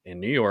show in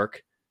New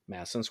York,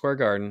 Madison Square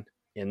Garden,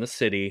 in the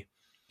city.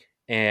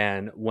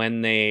 And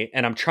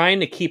I'm trying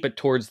to keep it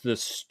towards the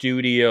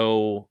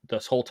studio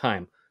this whole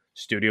time,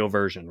 studio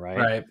version,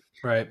 right?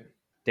 Right.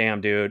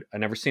 Damn, dude, I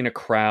never seen a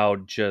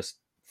crowd just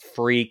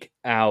freak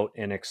out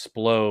and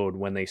explode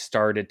when they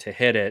started to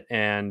hit it,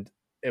 and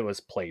it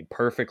was played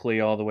perfectly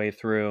all the way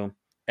through.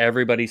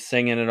 Everybody's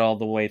singing it all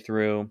the way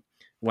through.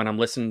 When I'm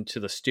listening to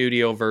the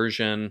studio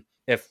version,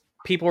 if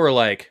people were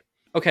like,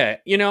 okay,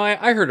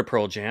 I heard of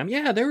Pearl Jam.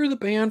 Yeah, they were the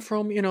band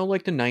from,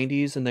 like the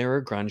 90s, and they were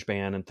a grunge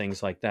band and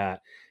things like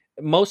that.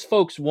 Most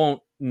folks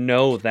won't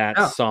know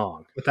that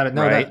song. Without it,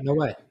 no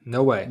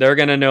way. They're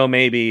going to know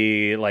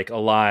maybe like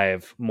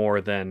Alive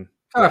more than...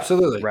 Oh,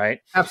 absolutely. Right?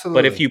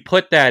 Absolutely. But if you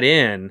put that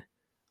in,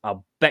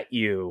 I'll bet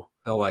you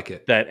they'll like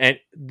it. And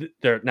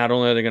they're not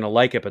only are they going to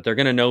like it, but they're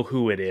going to know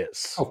who it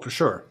is. Oh, for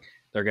sure.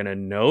 They're going to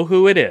know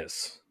who it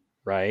is,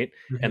 right?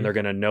 And they're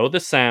going to know the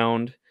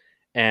sound,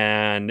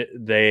 and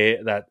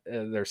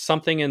there's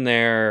something in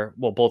there.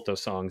 Well, both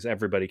those songs,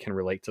 everybody can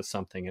relate to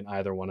something in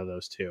either one of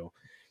those two.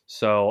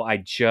 So I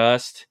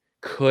just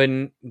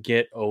couldn't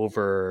get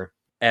over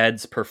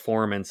Ed's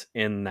performance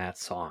in that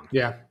song.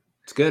 Yeah,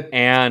 it's good.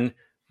 And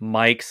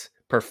Mike's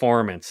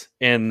performance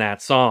in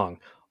that song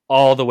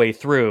all the way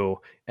through,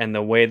 and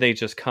the way they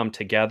just come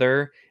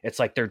together, it's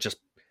like they're just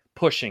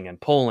pushing and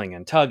pulling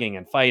and tugging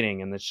and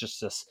fighting, and it's just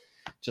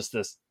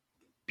this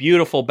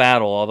beautiful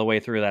battle all the way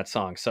through that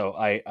song. So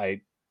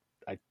I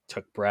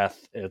took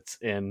Breath. It's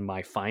in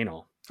my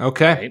final.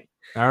 Okay. Right?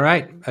 All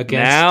right.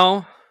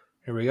 Now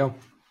here we go.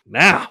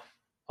 Now,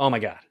 oh my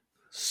God,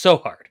 so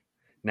hard.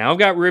 Now I've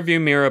got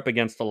Rearview Mirror up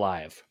against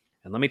Alive,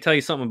 and let me tell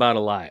you something about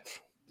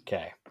Alive.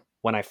 Okay.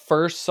 When I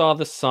first saw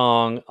the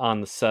song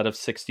on the set of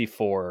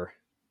 64,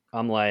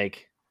 I'm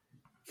like,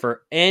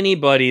 for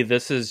anybody,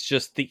 this is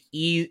just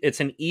it's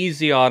an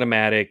easy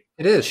automatic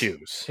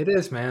choose. It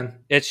is, man.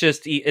 It's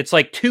just, it's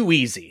like too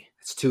easy.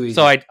 It's too easy.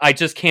 So I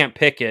just can't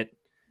pick it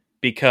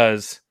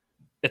because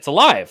it's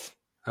Alive.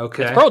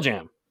 Okay. It's Pearl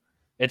Jam.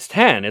 It's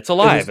 10. It's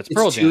Alive. It's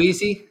Pearl Jam. It's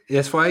too easy?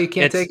 That's why you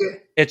can't take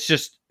it?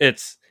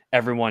 It's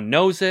everyone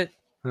knows it.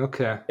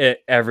 Okay.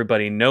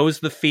 Everybody knows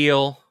the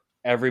feel.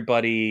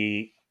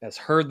 Everybody has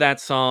heard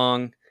that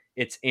song.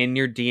 It's in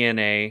your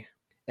DNA.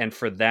 And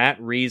for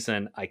that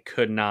reason, I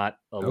could not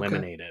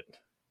eliminate it.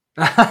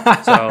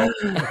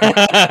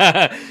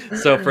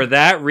 So for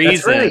that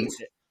reason,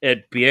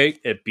 it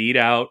beat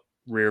out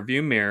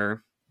Rearview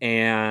Mirror.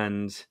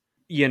 And,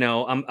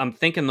 I'm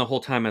thinking the whole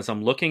time as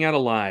I'm looking at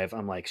Alive,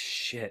 I'm like,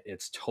 shit,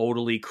 it's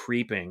totally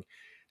creeping.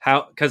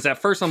 Because at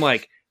first I'm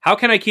like, how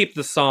can I keep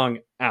the song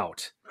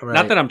out? Right.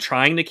 Not that I'm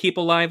trying to keep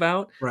Alive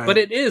out, but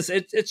it is.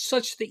 It's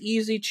such the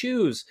easy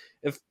choose.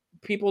 If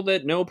people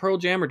that know Pearl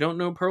Jam or don't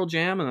know Pearl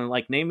Jam and they're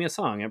like, name me a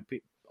song,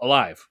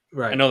 Alive.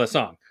 Right. I know the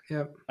song.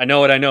 Yep. I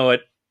know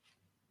it.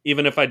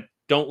 Even if I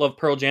don't love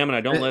Pearl Jam and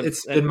I don't love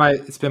it's been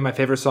my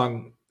favorite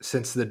song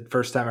since the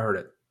first time I heard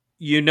it.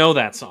 You know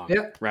that song,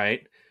 yeah.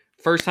 Right?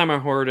 First time I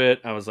heard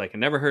it, I was like, I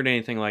never heard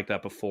anything like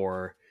that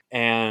before.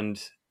 And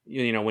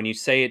when you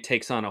say it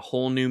takes on a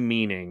whole new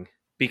meaning,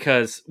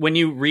 because when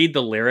you read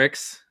the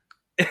lyrics,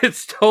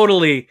 it's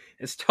totally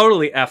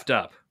effed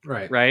up.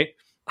 Right?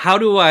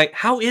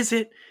 How is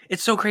it?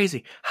 It's so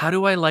crazy. How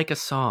do I like a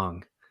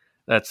song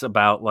that's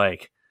about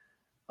like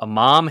a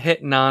mom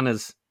hitting on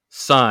his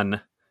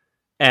son,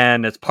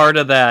 and it's part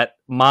of that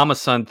mama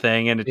son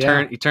thing, and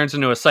he turns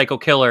into a psycho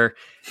killer,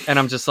 and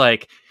I'm just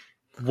like,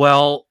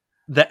 well,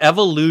 the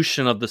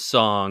evolution of the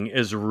song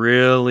is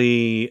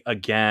really,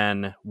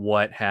 again,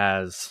 what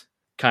has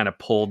kind of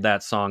pulled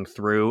that song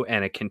through,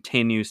 and it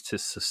continues to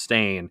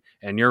sustain.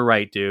 And you're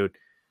right, dude.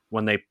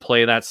 When they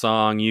play that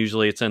song,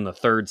 usually it's in the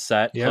third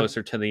set,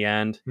 closer to the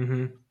end.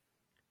 Mm-hmm.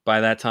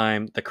 By that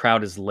time, the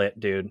crowd is lit,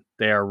 dude.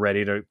 They are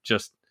ready to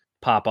just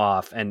pop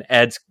off. And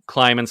Ed's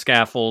climbing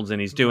scaffolds, and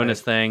he's doing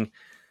his thing.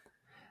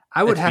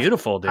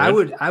 Beautiful, dude.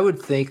 I would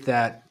think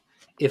that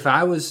if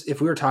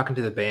we were talking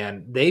to the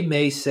band, they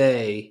may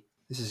say,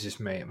 this is just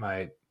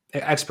my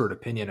expert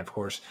opinion, of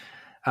course.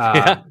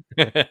 Yeah.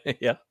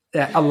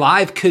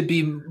 Alive could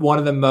be one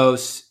of the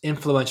most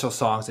influential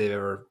songs they've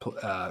ever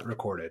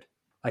recorded.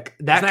 Like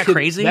that, Isn't that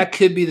crazy? That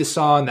could be the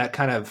song that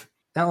kind of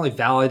not only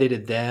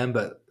validated them,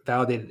 but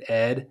validated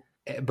Ed,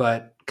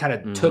 but kind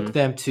of took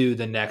them to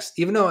the next.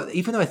 Even though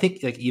I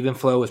think like Even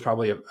Flow was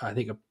probably a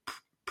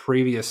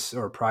previous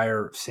or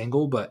prior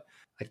single, but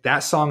like that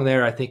song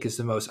there, I think is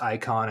the most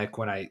iconic.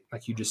 When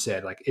like you just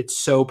said, like it's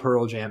so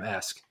Pearl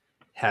Jam-esque,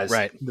 has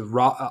the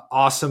raw,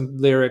 awesome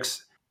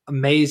lyrics,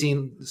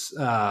 amazing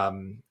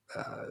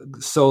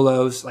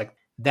solos. Like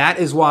that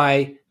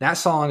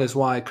song is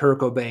why Kurt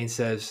Cobain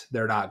says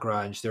they're not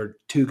grunge. They're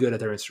too good at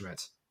their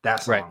instruments.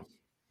 That song. Right.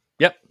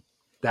 Yep.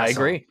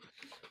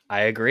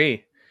 I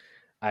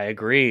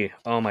agree.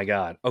 Oh my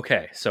God.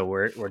 Okay. So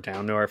we're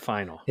down to our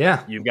final.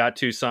 Yeah. You've got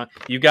two songs.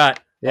 You got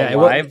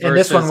Alive versus... And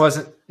this one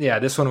wasn't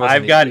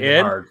I've got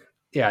Id. Hard.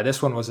 Yeah.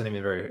 This one wasn't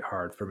even very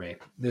hard for me.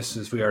 This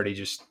was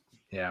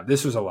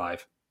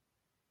Alive.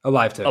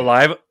 Alive too.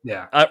 Alive.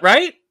 Yeah.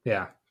 Right?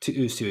 Yeah. It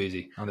was too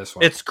easy on this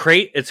one. It's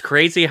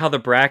crazy how the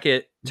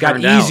bracket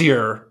got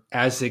easier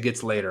as it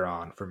gets later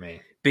on for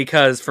me.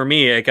 Because for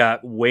me, it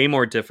got way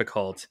more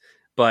difficult.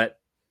 But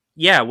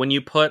yeah, when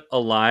you put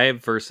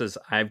Alive versus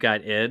I've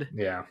Got Id,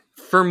 yeah,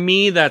 for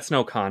me, that's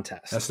no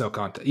contest. That's no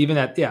contest. Even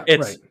that, yeah,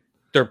 right.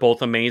 They're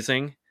both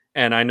amazing.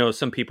 And I know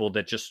some people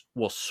that just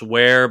will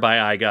swear by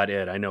I Got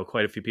Id. I know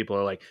quite a few people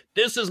are like,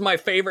 this is my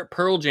favorite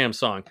Pearl Jam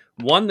song.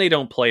 One, they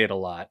don't play it a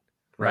lot,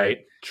 right?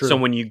 True. So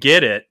when you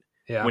get it,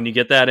 when you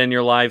get that in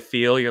your live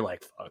feel, you're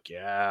like, fuck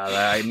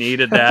yeah, I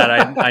needed that.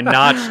 I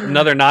notched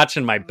another notch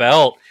in my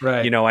belt.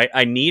 Right. You know,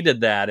 I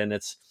needed that. And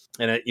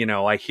you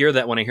know, I hear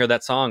that when I hear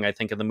that song, I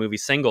think of the movie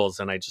Singles,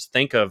 and I just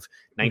think of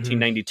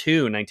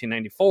 1992,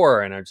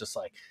 1994. And I'm just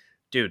like,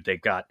 dude,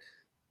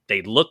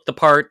 they look the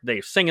part,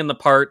 they sing in the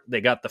part, they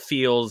got the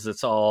feels.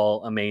 It's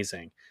all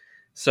amazing.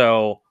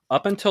 So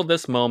up until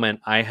this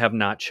moment, I have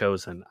not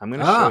chosen. I'm going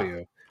to show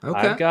you.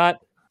 Okay.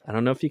 I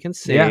don't know if you can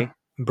see.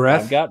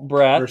 Breath. I've got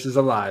Breath versus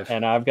Alive,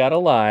 and I've got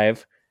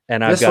Alive,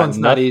 and this one's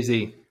not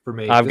easy for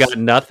me. I've got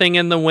Nothing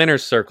in the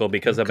Winner's Circle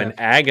because I've been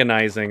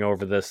agonizing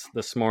over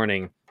this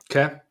morning.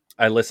 Okay,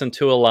 I listened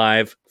to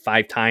Alive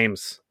 5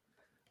 times.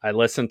 I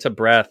listened to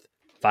Breath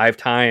 5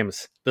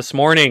 times this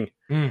morning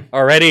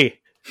already,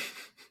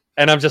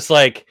 and I'm just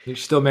like, you're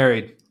still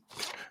married.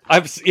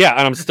 And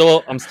I'm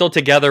still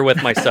together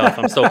with myself.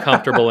 I'm still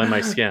comfortable in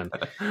my skin.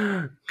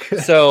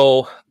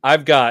 So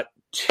I've got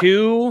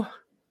 2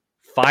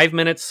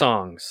 5-minute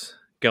songs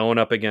going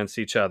up against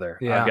each other.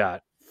 I've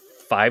got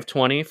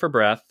 520 for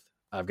Breath.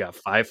 I've got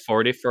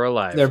 540 for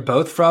Alive. They're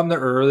both from the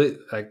early,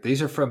 like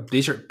these are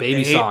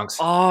baby songs.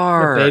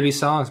 They're baby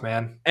songs,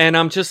 man. And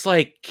I'm just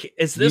like,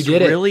 is this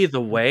really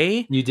the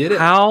way? You did it.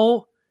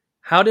 How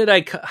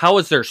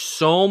is there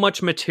so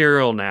much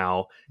material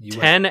now?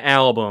 10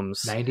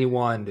 albums.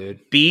 91,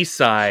 dude.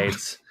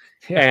 B-sides.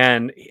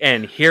 And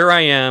here I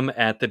am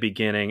at the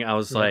beginning. I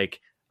was like,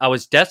 I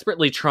was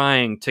desperately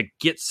trying to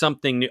get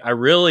something new. I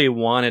really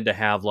wanted to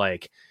have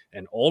like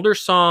an older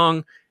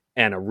song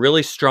and a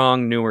really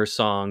strong newer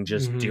song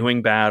just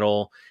doing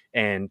battle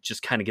and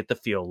just kind of get the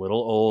feel, little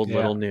old,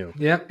 little new.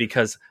 Yeah.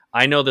 Because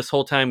I know this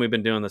whole time we've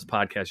been doing this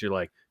podcast, you're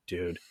like,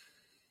 dude,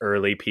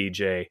 early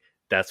PJ,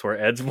 that's where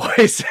Ed's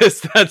voice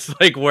is. That's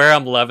like where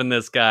I'm loving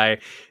this guy.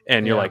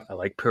 And you're like, I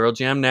like Pearl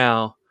Jam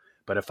now,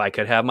 but if I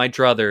could have my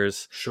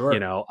druthers, you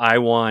know, I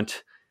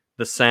want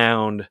the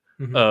sound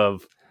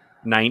of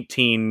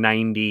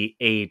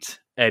 1998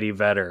 Eddie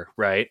Vedder,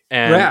 right?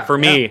 And for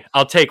me,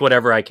 I'll take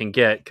whatever I can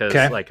get because,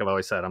 like I've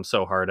always said, I'm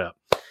so hard up.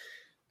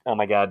 Oh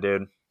my God,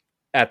 dude!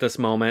 At this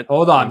moment,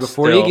 hold on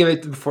you give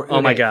it.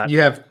 Oh my God, you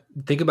have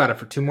think about it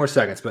for 2 more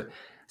seconds. But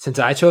since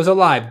I chose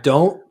Alive,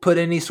 don't put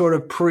any sort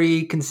of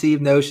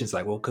preconceived notions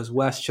like, well, because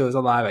Wes chose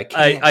Alive, I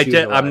can't. I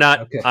did.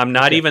 Alive. I'm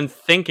not even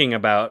thinking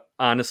about.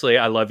 Honestly,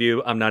 I love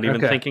you. I'm not even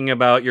thinking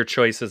about your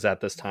choices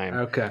at this time.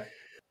 Okay.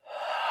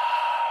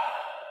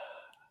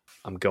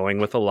 I'm going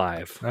with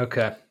Alive.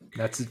 Okay.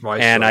 That's my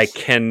choice. And I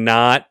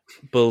cannot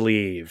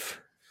believe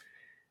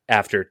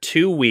after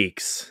 2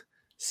 weeks,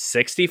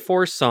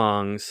 64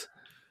 songs,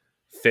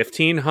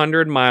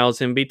 1,500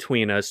 miles in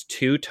between us,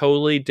 2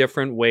 totally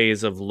different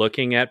ways of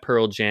looking at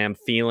Pearl Jam,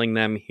 feeling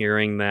them,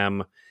 hearing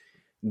them,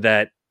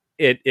 that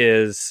it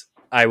is,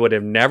 I would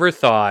have never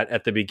thought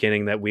at the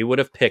beginning that we would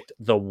have picked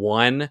the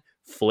one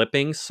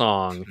flipping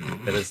song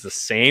that is the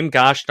same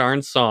gosh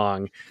darn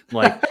song.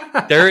 Like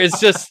there is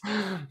just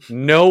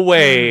no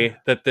way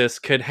that this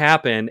could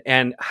happen.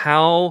 And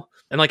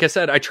like I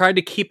said, I tried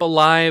to keep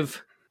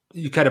Alive.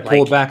 You kind of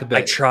pulled back a bit.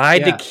 I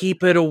tried to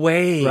keep it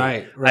away.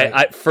 Right.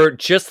 I for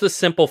just the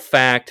simple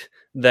fact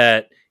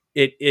that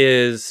it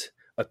is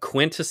a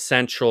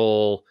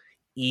quintessential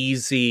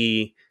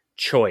easy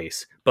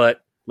choice.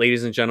 But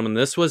ladies and gentlemen,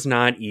 this was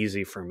not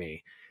easy for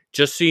me.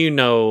 Just so you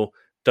know,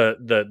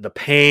 the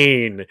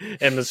pain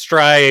and the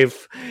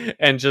strife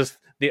and just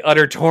the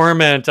utter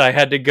torment I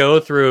had to go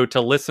through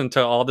to listen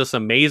to all this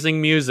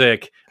amazing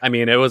music. I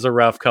mean, it was a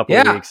rough couple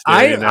of weeks.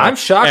 I'm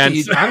shocked.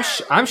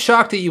 I'm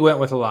shocked that you went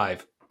with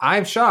Alive.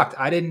 I'm shocked.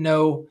 I didn't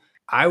know.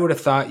 I would have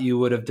thought you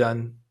would have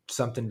done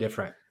something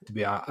different, to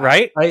be honest.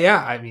 Right?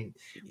 Yeah. I mean,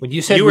 when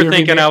you said you were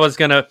thinking I was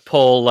going to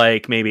pull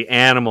like maybe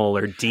Animal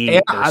or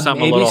Deep or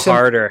something a little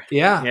harder.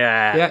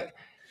 Yeah.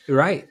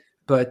 Right.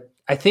 But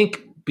I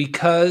think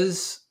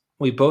because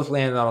we both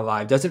landed on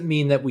Alive doesn't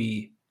mean that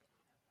we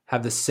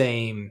have the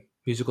same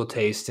musical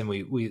taste and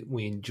we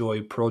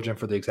enjoy Pearl Jam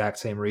for the exact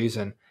same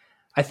reason.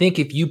 I think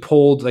if you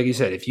polled, like you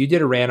said, if you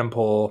did a random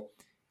poll,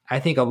 I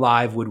think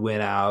Alive would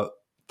win out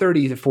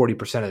 30 to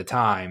 40% of the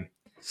time.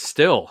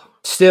 Still,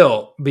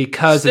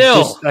 because of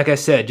just, like I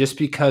said, just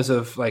because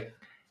of like,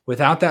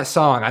 without that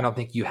song, I don't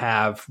think you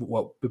have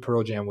what the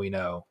Pearl Jam we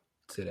know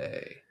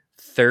today.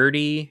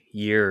 30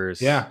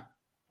 years. Yeah.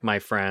 My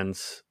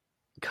friends,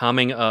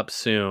 coming up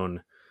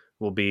soon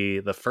will be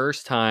the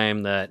first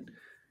time that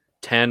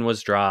 10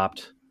 was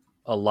dropped,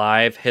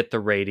 Alive hit the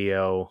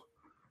radio.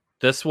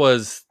 This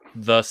was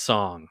the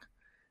song.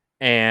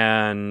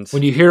 And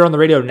when you hear it on the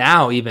radio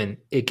now, even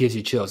it gives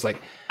you chills.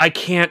 Like, I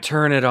can't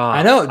turn it off.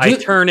 I know. I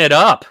turn it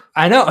up.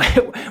 I know.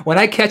 When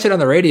I catch it on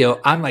the radio,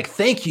 I'm like,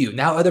 thank you.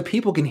 Now other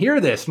people can hear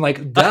this. I'm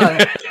like,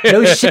 duh.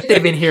 No shit,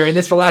 they've been hearing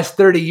this for the last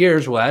 30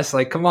 years, Wes.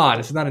 Like, come on.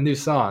 It's not a new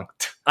song.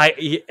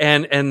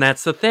 And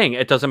that's the thing.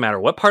 It doesn't matter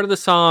what part of the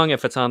song,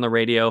 if it's on the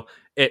radio,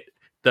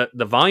 the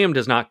volume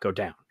does not go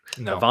down.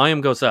 No. The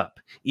volume goes up.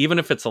 Even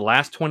if it's the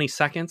last 20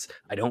 seconds,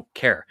 I don't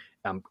care.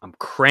 I'm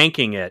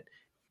cranking it.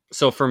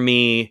 So for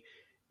me,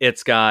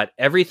 it's got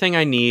everything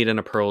I need in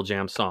a Pearl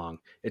Jam song.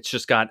 It's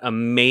just got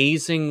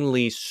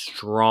amazingly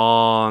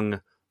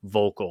strong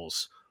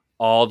vocals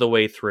all the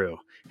way through.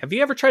 Have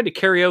you ever tried to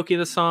karaoke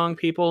the song,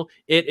 people?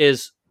 It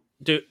is,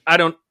 dude,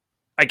 I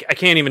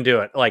can't even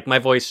do it. Like, my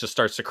voice just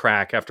starts to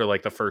crack after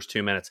like the first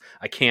 2 minutes.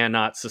 I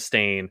cannot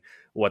sustain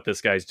what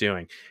this guy's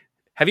doing.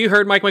 Have you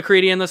heard Mike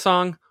McCready in the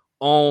song?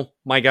 Oh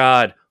my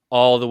God.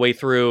 All the way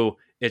through.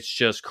 It's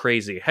just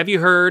crazy. Have you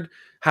heard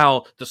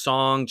how the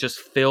song just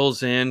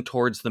fills in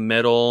towards the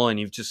middle and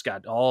you've just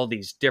got all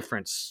these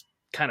different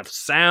kind of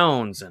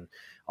sounds and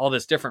all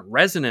this different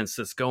resonance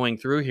that's going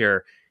through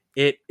here?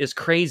 It is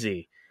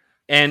crazy.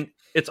 And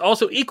it's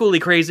also equally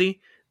crazy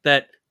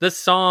that this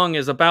song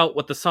is about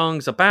what the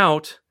song's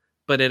about,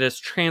 but it is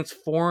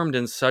transformed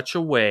in such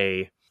a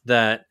way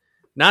that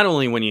not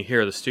only when you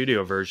hear the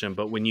studio version,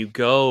 but when you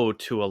go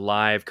to a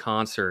live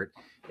concert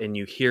and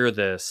you hear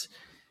this,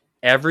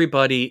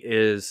 everybody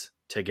is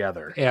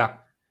together. Yeah.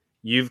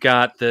 You've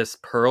got this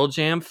Pearl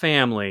Jam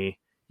family.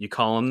 You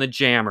call them the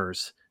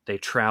Jammers. They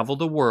travel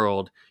the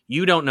world.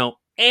 You don't know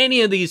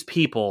any of these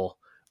people,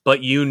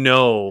 but you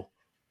know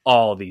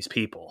all these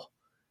people.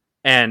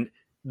 And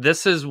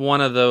this is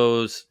one of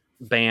those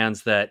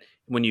bands that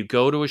when you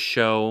go to a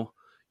show,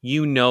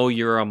 you know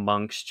you're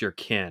amongst your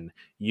kin.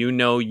 You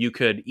know you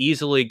could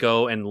easily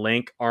go and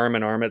link arm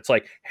in arm. It's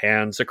like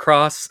Hands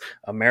Across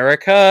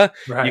America.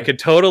 Right. You could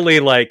totally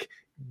like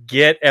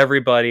get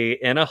everybody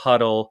in a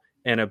huddle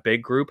in a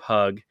big group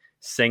hug,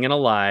 singing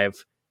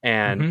Alive,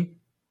 and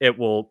it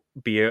will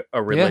be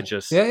a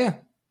religious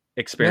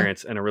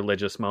experience and a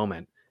religious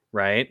moment,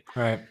 right?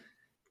 Right.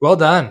 Well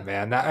done,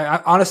 man.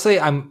 I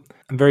honestly, I'm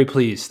very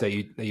pleased that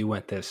you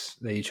went that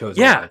you chose.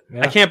 Yeah.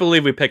 I can't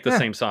believe we picked the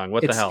same song.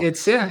 What the hell?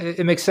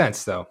 It makes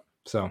sense though.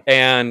 So,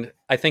 and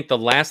I think the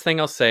last thing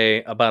I'll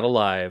say about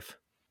Alive,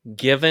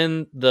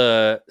 given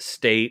the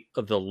state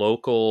of the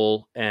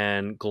local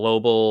and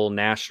global,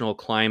 national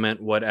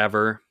climate,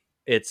 whatever,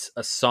 it's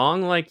a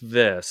song like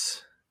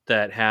this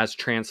that has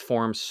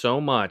transformed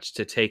so much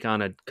to take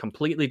on a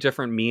completely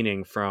different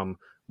meaning from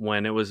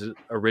when it was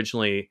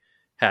originally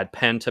had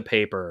pen to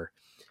paper,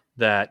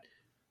 that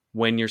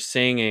when you're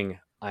singing,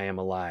 I am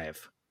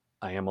alive,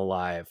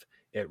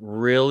 it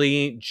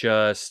really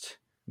just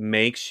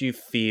makes you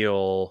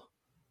feel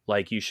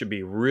like you should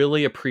be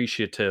really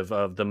appreciative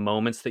of the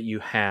moments that you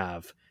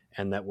have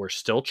and that we're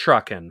still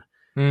trucking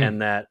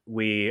and that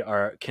we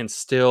can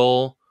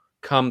still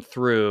come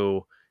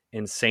through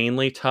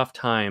insanely tough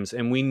times.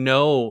 And we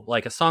know,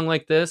 like, a song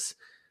like this,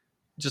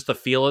 just the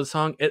feel of the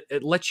song,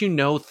 it lets you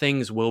know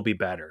things will be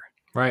better.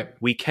 Right.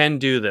 We can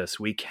do this.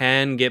 We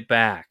can get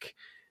back.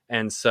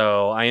 And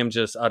so I am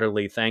just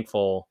utterly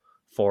thankful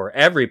for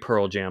every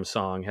Pearl Jam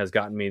song has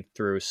gotten me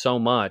through so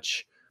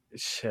much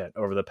shit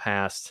over the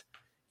past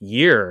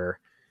year.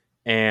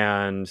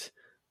 And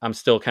I'm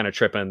still kind of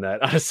tripping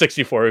that on a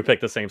 64 we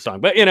picked the same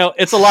song. But,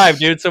 it's Alive,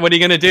 dude. So what are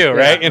you going to do,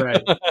 right?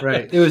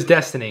 Right. It was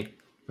destiny.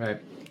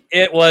 Right.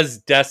 It was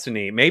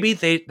destiny. Maybe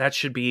that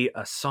should be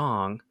a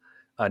song,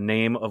 a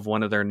name of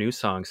one of their new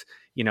songs.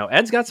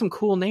 Ed's got some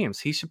cool names.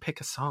 He should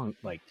pick a song,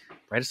 like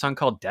write a song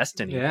called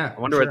Destiny. Yeah. I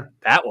wonder what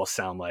that will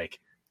sound like.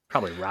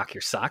 Probably rock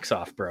your socks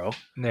off, bro.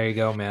 There you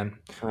go, man.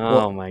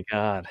 Oh my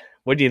God.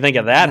 What do you think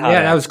of that?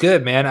 Yeah, that was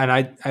good, man.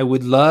 And I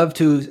would love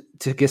to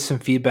get some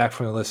feedback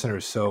from the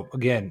listeners. So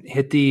again,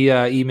 hit the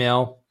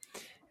email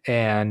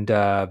and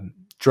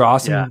draw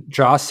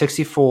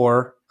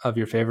 64 of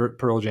your favorite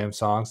Pearl Jam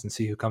songs and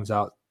see who comes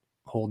out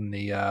holding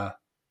the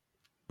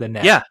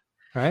net. Yeah.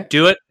 Right.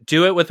 Do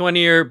it with one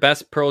of your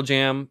best Pearl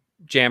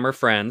Jammer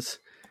friends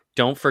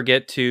don't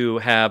forget to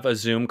have a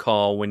Zoom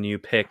call when you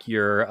pick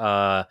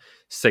your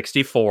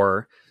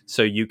 64.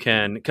 So you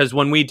can, because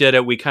when we did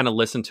it, we kind of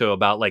listened to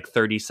about like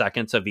 30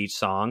 seconds of each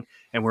song,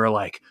 and we're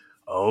like,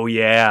 oh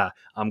yeah,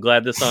 I'm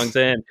glad this song's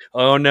in.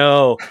 Oh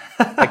no,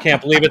 I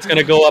can't believe it's going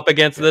to go up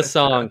against this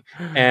song.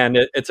 And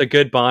it's a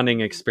good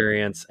bonding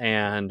experience.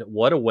 And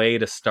what a way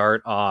to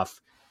start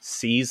off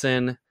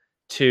season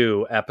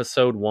 2,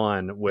 episode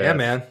 1 with, yeah,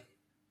 man,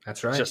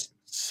 that's right. Just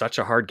such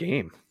a hard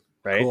game,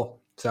 right? Cool.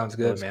 Sounds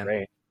good, man.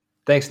 Great.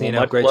 Thanks, Nino.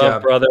 Well, great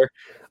job, brother.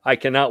 I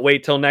cannot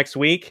wait till next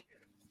week.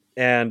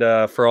 And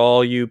for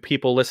all you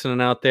people listening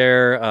out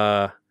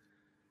there,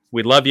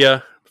 we love you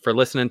for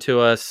listening to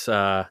us.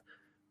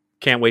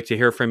 Can't wait to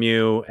hear from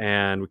you,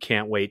 and we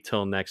can't wait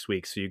till next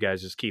week. So you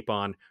guys just keep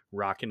on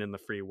rocking in the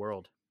free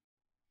world.